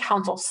Grain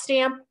Council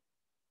stamp.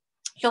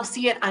 You'll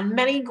see it on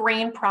many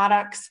grain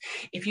products.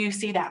 If you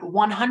see that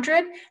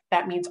 100,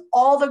 that means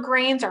all the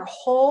grains are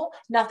whole,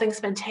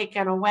 nothing's been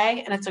taken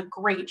away, and it's a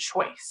great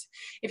choice.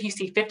 If you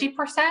see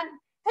 50%,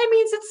 that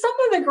means that some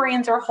of the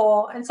grains are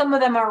whole and some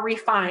of them are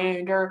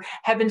refined or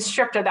have been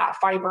stripped of that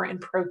fiber and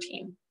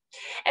protein.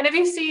 And if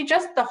you see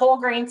just the whole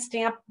grain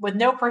stamp with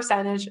no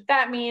percentage,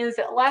 that means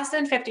that less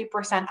than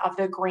 50% of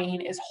the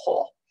grain is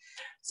whole.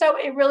 So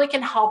it really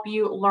can help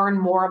you learn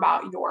more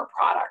about your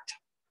product.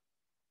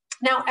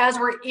 Now, as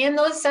we're in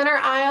those center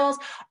aisles,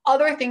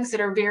 other things that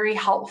are very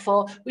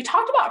helpful, we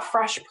talked about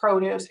fresh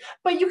produce,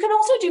 but you can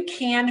also do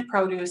canned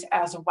produce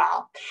as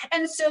well.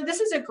 And so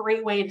this is a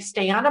great way to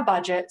stay on a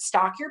budget,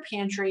 stock your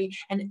pantry,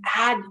 and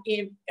add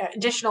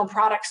additional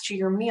products to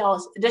your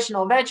meals,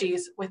 additional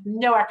veggies with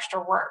no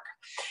extra work.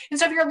 And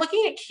so if you're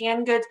looking at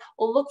canned goods,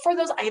 look for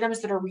those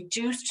items that are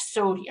reduced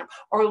sodium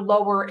or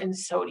lower in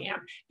sodium,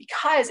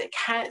 because it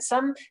can,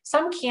 some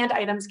canned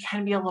items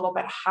can be a little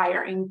bit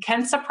higher and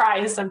can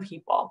surprise some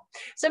people.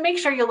 So make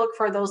sure you look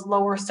for those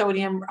lower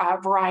sodium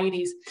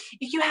varieties.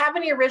 If you have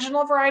any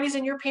original varieties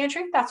in your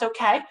pantry, that's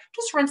okay.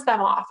 Just rinse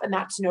them off and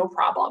that's no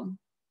problem.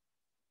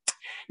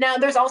 Now,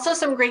 there's also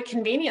some great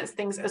convenience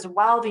things as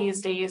well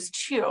these days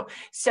too.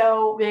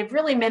 So they've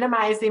really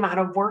minimized the amount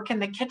of work in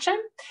the kitchen.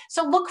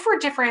 So look for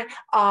different,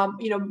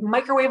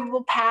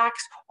 microwavable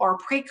packs or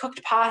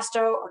pre-cooked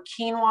pasta or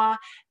quinoa.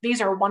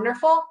 These are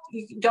wonderful.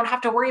 You don't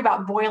have to worry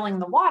about boiling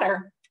the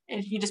water.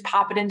 And you just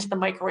pop it into the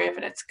microwave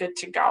and it's good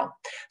to go.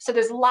 So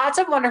there's lots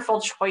of wonderful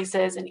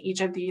choices in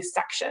each of these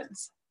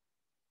sections.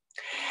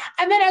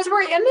 And then as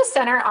we're in the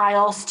center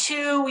aisles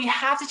too, we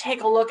have to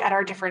take a look at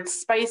our different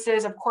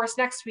spices. Of course,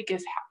 next week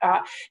is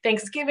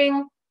Thanksgiving.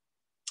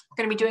 We're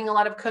going to be doing a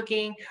lot of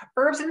cooking.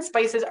 Herbs and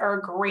spices are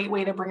a great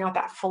way to bring out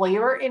that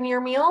flavor in your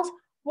meals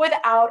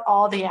without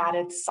all the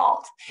added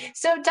salt.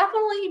 So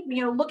definitely,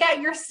 look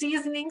at your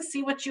seasoning,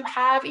 see what you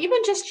have. Even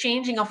just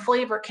changing a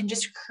flavor can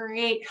just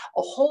create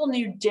a whole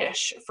new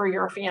dish for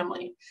your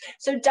family.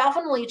 So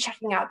definitely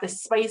checking out the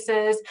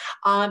spices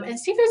and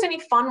see if there's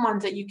any fun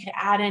ones that you can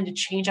add in to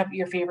change up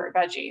your favorite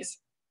veggies.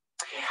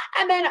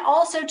 And then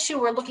also too,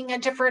 we're looking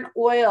at different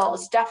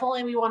oils.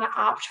 Definitely we want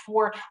to opt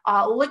for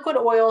liquid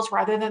oils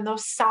rather than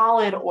those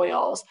solid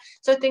oils.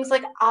 So things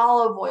like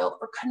olive oil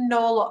or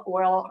canola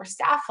oil or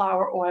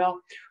safflower oil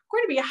are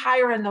going to be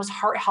higher in those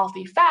heart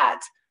healthy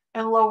fats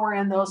and lower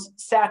in those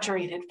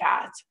saturated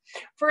fats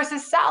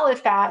versus solid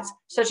fats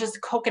such as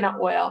coconut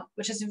oil,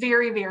 which is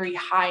very, very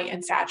high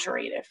in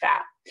saturated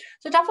fat.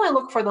 So definitely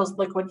look for those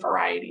liquid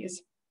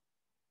varieties.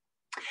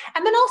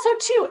 And then also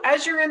too,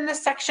 as you're in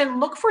this section,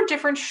 look for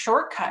different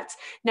shortcuts.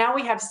 Now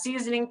we have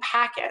seasoning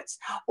packets,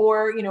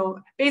 or,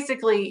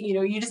 basically,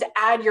 you just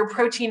add your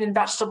protein and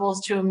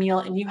vegetables to a meal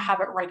and you have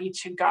it ready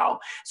to go.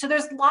 So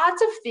there's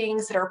lots of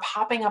things that are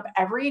popping up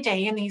every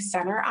day in these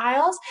center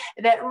aisles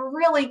that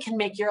really can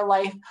make your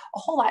life a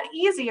whole lot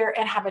easier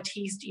and have a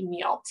tasty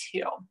meal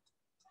too.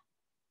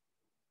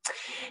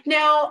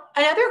 Now,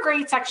 another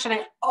great section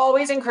I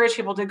always encourage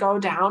people to go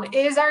down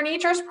is our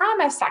Nature's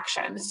Promise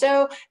section.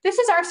 So this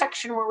is our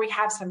section where we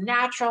have some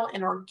natural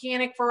and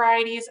organic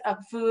varieties of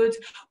foods.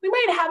 We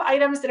might have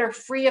items that are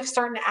free of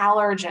certain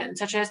allergens,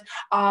 such as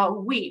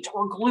wheat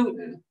or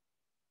gluten.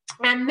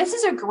 And this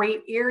is a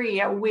great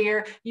area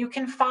where you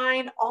can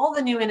find all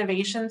the new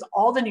innovations,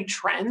 all the new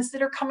trends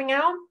that are coming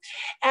out,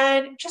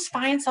 and just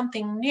find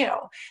something new.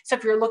 So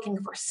if you're looking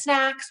for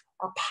snacks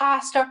or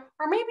pasta,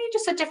 or maybe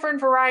just a different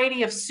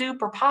variety of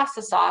soup or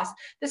pasta sauce,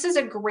 this is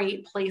a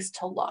great place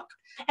to look.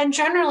 And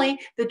generally,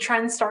 the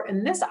trends start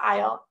in this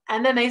aisle,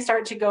 and then they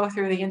start to go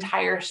through the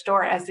entire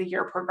store as the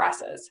year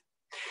progresses.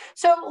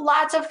 So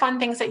lots of fun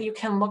things that you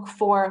can look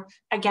for.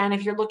 Again,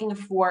 if you're looking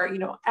for,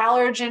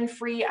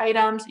 allergen-free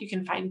items, you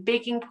can find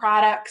baking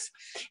products,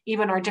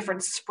 even our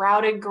different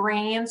sprouted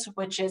grains,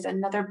 which is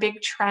another big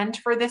trend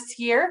for this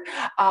year,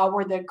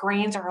 where the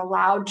grains are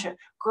allowed to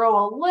grow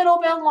a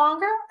little bit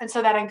longer. And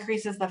so that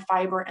increases the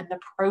fiber and the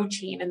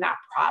protein in that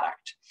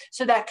product.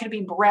 So that could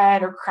be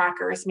bread or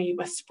crackers made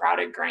with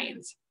sprouted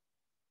grains.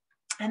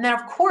 And then,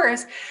 of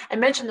course, I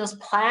mentioned those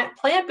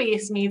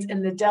plant-based meats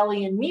in the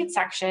deli and meat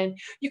section.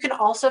 You can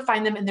also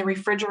find them in the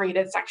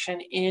refrigerated section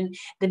in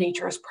the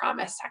Nature's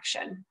Promise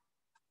section.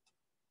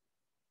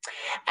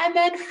 And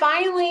then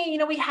finally,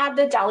 we have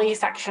the deli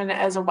section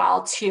as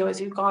well, too, as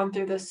you've gone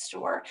through the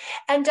store.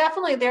 And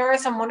definitely there are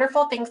some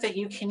wonderful things that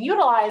you can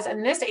utilize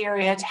in this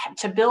area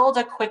to build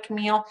a quick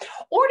meal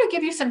or to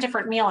give you some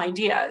different meal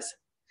ideas.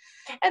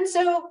 And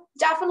so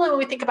definitely when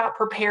we think about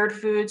prepared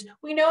foods,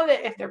 we know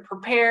that if they're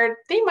prepared,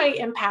 they might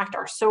impact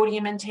our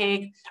sodium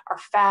intake, our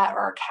fat, or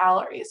our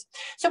calories.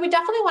 So we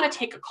definitely want to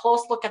take a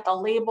close look at the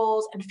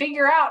labels and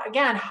figure out,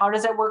 again, how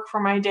does it work for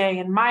my day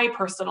and my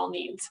personal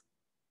needs?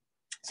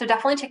 So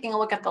definitely taking a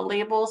look at the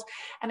labels.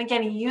 And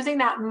again, using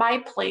that My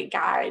Plate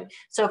guide.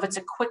 So if it's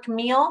a quick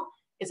meal,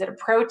 is it a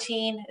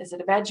protein? Is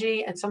it a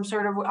veggie and some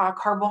sort of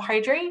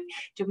carbohydrate?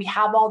 Do we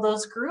have all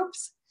those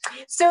groups?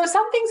 So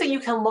some things that you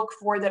can look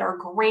for that are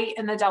great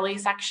in the deli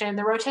section,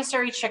 the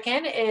rotisserie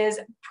chicken is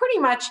pretty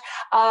much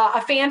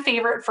a fan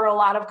favorite for a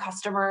lot of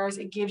customers.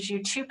 It gives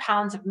you 2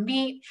 pounds of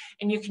meat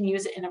and you can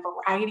use it in a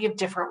variety of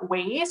different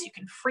ways. You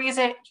can freeze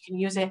it, you can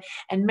use it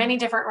in many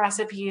different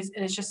recipes,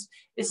 and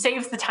it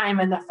saves the time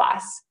and the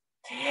fuss.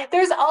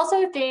 There's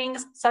also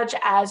things such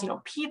as,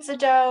 pizza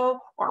dough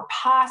or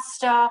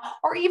pasta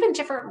or even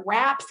different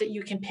wraps that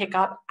you can pick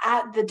up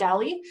at the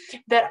deli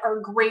that are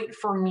great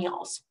for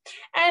meals.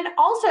 And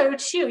also,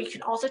 too, you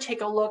can also take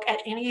a look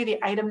at any of the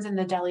items in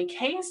the deli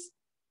case.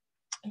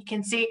 You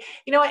can see,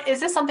 is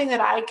this something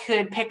that I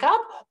could pick up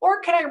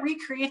or could I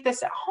recreate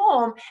this at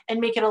home and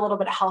make it a little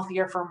bit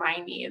healthier for my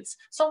needs?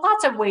 So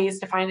lots of ways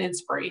to find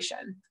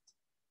inspiration.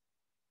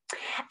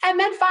 And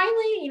then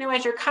finally,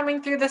 as you're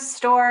coming through the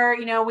store,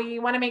 we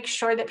want to make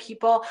sure that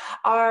people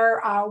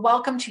are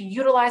welcome to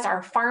utilize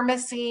our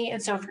pharmacy.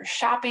 And so if you're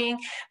shopping,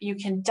 you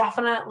can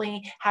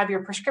definitely have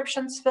your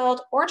prescriptions filled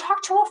or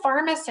talk to a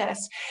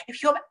pharmacist.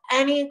 If you have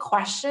any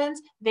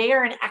questions, they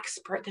are an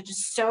expert that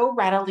is so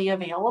readily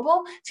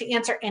available to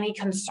answer any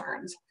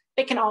concerns.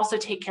 They can also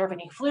take care of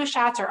any flu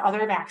shots or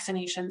other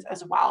vaccinations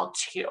as well,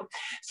 too.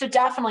 So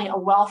definitely a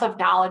wealth of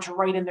knowledge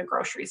right in the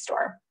grocery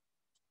store.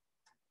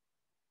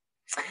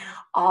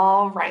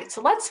 All right,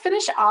 so let's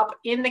finish up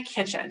in the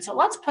kitchen. So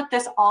let's put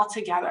this all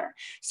together.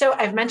 So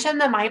I've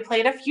mentioned the My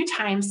Plate a few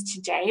times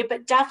today,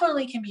 but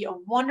definitely can be a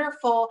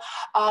wonderful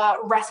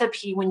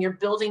recipe when you're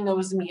building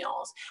those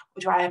meals.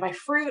 Do I have my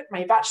fruit,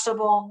 my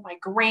vegetable, my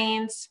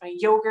grains, my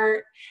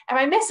yogurt? Am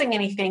I missing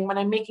anything when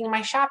I'm making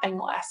my shopping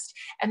list?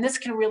 And this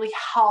can really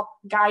help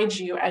guide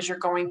you as you're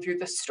going through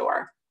the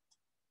store.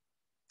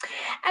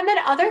 And then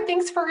other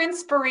things for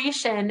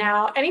inspiration.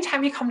 Now,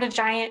 anytime you come to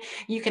Giant,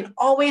 you can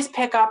always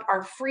pick up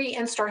our free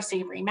in-store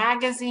savory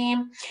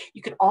magazine.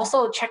 You can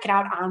also check it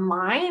out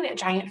online at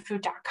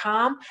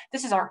giantfood.com.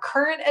 This is our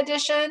current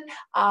edition.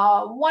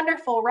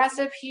 Wonderful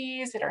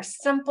recipes that are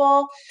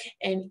simple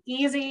and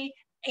easy.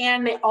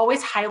 And they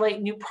always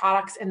highlight new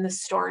products in the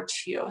store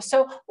too.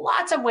 So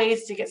lots of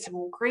ways to get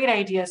some great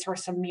ideas for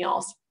some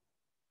meals.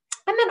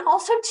 And then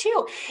also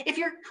too, if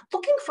you're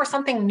looking for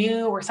something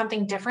new or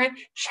something different,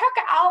 check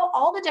out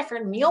all the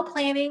different meal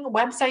planning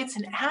websites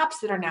and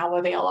apps that are now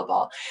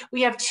available.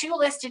 We have 2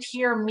 listed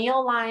here,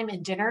 Meal Lime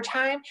and Dinner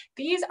Time.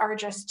 These are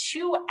just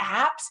 2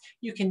 apps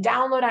you can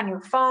download on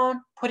your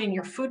phone, put in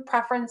your food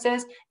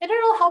preferences, and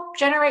it'll help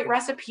generate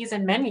recipes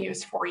and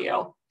menus for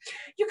you.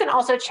 You can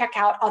also check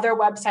out other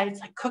websites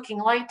like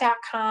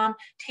cookinglight.com,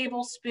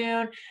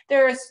 Tablespoon.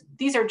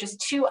 These are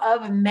just 2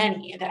 of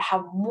many that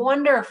have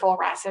wonderful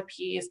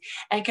recipes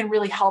and can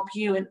really help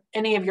you in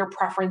any of your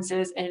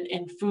preferences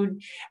in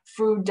food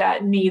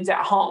needs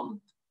at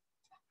home.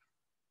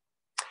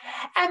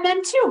 And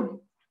then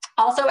too,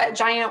 also at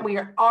Giant, we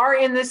are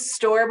in this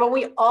store, but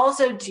we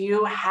also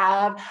do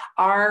have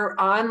our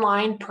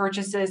online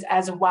purchases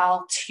as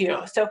well too.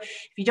 So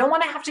if you don't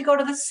want to have to go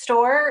to the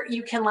store,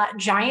 you can let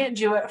Giant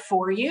do it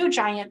for you,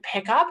 Giant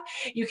Pickup.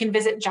 You can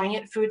visit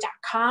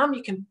giantfood.com.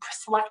 You can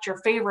select your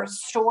favorite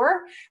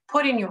store,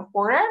 put in your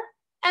order,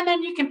 and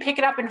then you can pick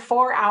it up in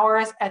 4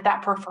 hours at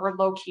that preferred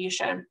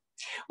location.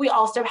 We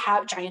also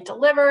have Giant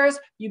Delivers.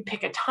 You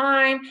pick a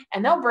time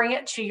and they'll bring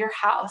it to your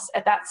house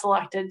at that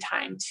selected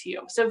time too.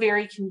 So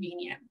very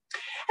convenient.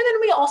 And then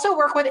we also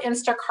work with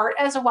Instacart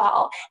as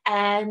well.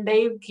 And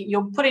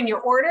you'll put in your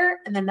order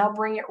and then they'll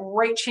bring it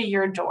right to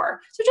your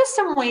door. So just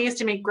some ways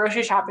to make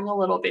grocery shopping a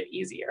little bit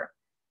easier.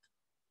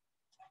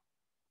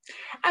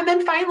 And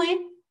then finally,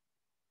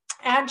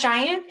 at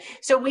Giant,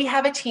 so we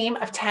have a team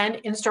of 10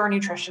 in-store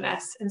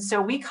nutritionists. And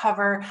so we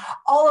cover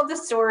all of the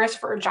stores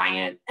for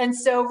Giant. And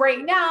so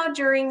right now,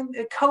 during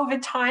the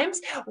COVID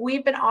times,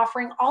 we've been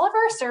offering all of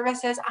our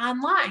services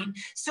online.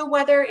 So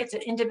whether it's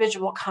an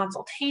individual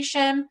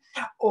consultation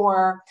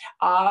or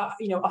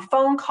a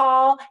phone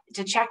call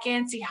to check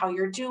in, see how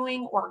you're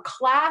doing, or a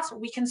class,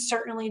 we can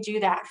certainly do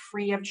that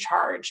free of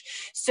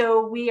charge.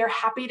 So we are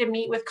happy to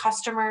meet with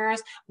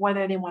customers,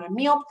 whether they want a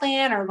meal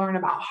plan or learn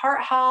about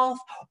heart health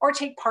or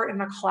take part in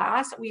a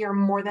class. We are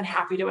more than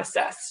happy to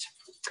assist.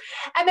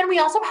 And then we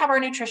also have our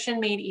Nutrition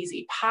Made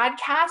Easy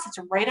podcast. It's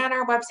right on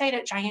our website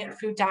at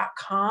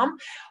giantfood.com.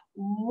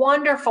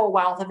 Wonderful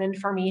wealth of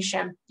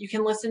information. You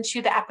can listen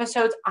to the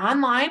episodes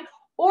online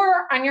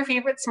or on your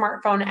favorite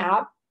smartphone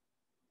app.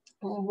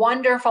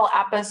 Wonderful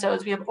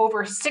episodes. We have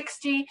over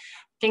 60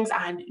 things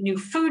on new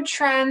food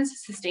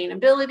trends,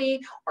 sustainability,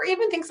 or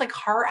even things like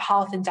heart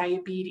health and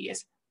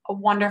diabetes. A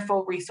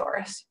wonderful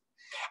resource.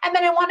 And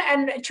then I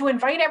want to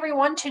invite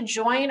everyone to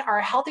join our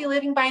Healthy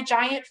Living by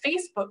Giant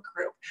Facebook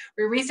group.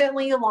 We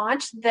recently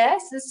launched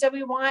this, and so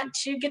we want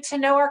to get to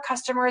know our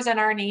customers and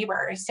our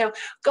neighbors. So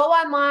go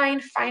online,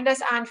 find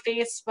us on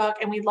Facebook,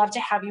 and we'd love to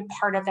have you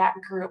part of that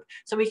group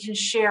so we can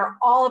share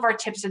all of our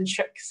tips and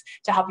tricks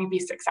to help you be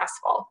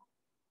successful.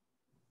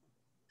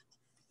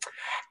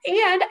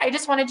 And I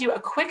just want to do a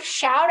quick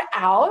shout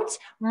out.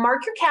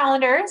 Mark your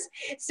calendars.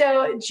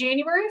 So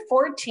January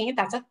 14th,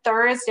 that's a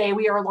Thursday,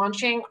 we are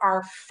launching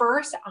our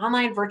first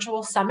online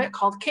virtual summit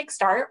called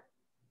Kickstart.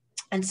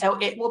 And so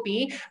it will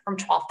be from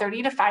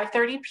 12:30 to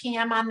 5:30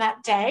 p.m. on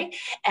that day.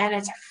 And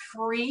it's a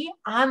free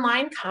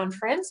online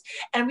conference.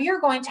 And we are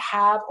going to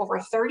have over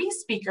 30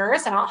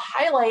 speakers. And I'll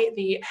highlight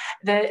the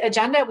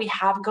agenda we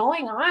have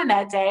going on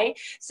that day.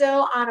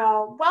 So on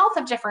a wealth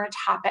of different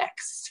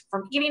topics,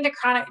 from eating to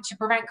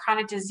prevent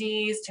chronic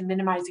disease, to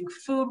minimizing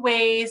food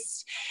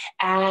waste,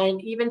 and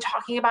even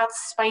talking about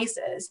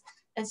spices.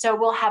 And so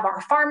we'll have our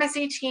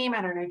pharmacy team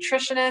and our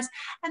nutritionists,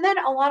 and then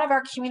a lot of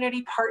our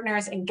community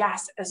partners and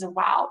guests as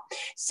well.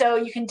 So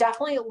you can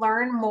definitely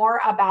learn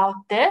more about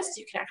this.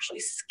 You can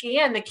actually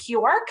scan the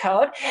QR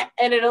code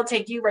and it'll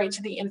take you right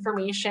to the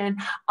information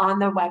on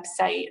the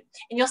website.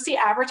 And you'll see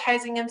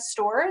advertising in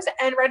stores,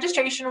 and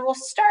registration will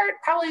start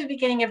probably the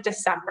beginning of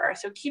December.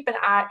 So keep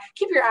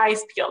your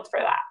eyes peeled for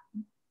that.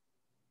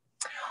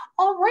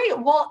 All right,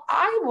 well,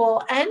 I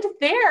will end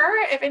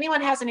there. If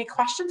anyone has any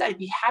questions, I'd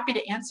be happy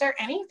to answer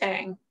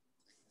anything.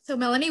 So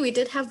Melanie, we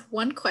did have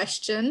one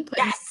question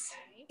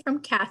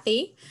from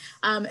Kathy.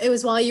 It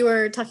was while you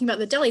were talking about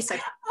the deli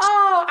section.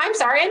 Oh, I'm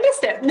sorry, I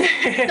missed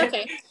it.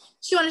 Okay.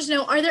 She wanted to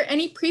know, are there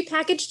any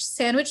prepackaged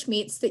sandwich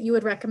meats that you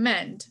would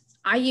recommend?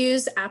 I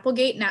use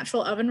Applegate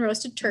natural oven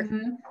roasted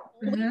turkey,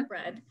 whole wheat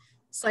bread,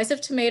 slice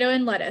of tomato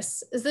and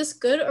lettuce. Is this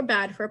good or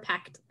bad for a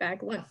packed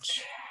bag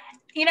lunch?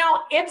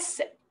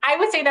 I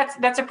would say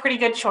that's a pretty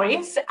good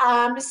choice.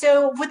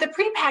 So with the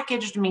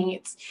prepackaged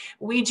meats,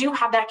 we do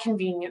have that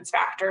convenience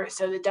factor.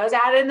 So it does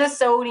add in the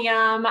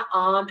sodium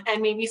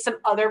and maybe some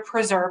other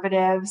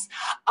preservatives.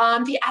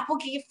 The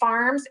Applegate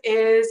Farms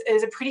is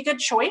a pretty good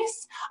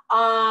choice,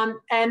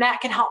 and that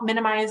can help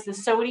minimize the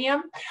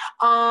sodium.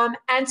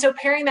 And so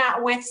pairing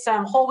that with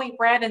some whole wheat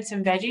bread and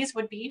some veggies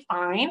would be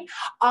fine.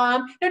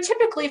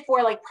 Typically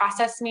for like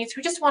processed meats,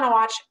 we just want to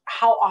watch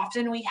how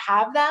often we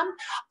have them.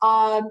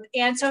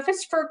 And so if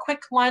it's for a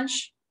quick lunch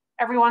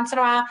every once in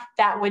a while,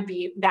 that would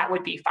be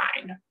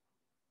fine.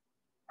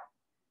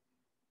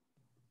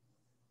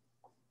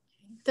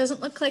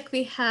 Doesn't look like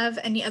we have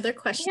any other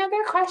questions. Any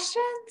other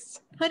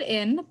questions? Put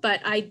in,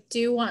 but I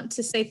do want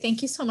to say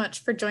thank you so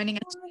much for joining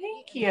us.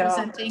 Thank you.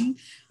 Presenting.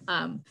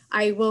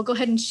 I will go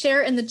ahead and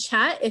share in the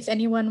chat if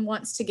anyone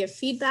wants to give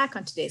feedback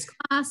on today's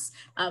class.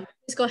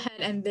 Please go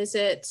ahead and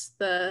visit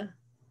the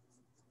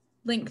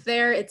link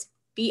there. It's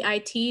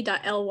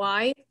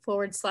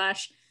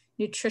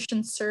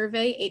bit.ly/nutrition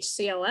survey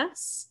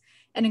HCLS,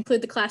 and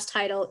include the class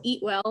title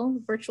Eat Well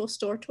Virtual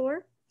Store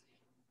Tour.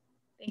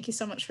 Thank you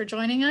so much for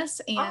joining us,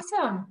 and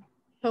awesome.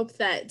 Hope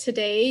that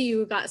today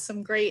you got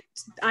some great,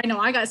 I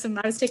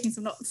was taking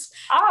some notes.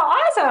 Oh,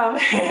 awesome.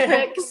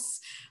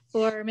 Tricks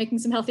for making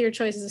some healthier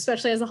choices,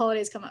 especially as the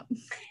holidays come up.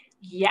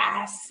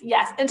 Yes.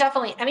 And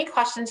definitely any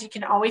questions, you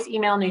can always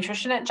email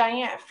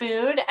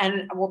nutrition@giantfood,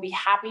 and we'll be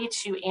happy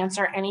to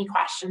answer any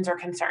questions or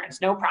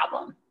concerns. No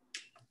problem.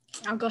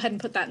 I'll go ahead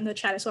and put that in the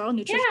chat as well.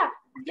 Nutrition.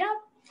 Yeah.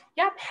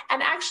 Yep.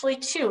 And actually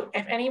too,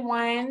 if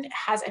anyone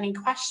has any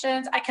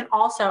questions,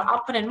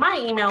 I'll put in my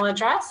email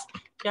address.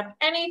 If you have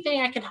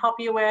anything I can help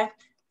you with,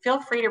 feel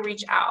free to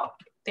reach out.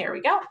 There we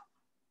go.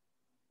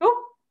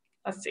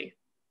 Let's see.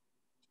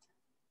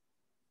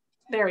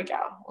 There we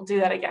go. We'll do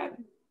that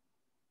again.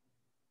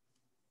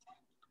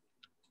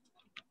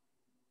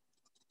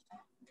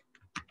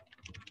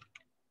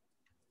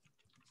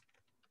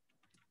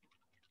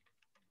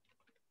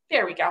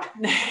 There we go.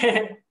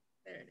 There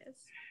it is.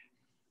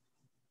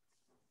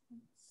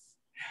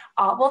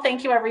 Well,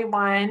 thank you,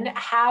 everyone.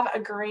 Have a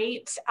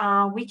great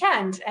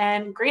weekend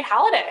and great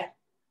holiday.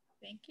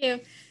 Thank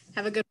you.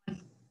 Have a good one.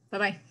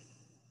 Bye-bye.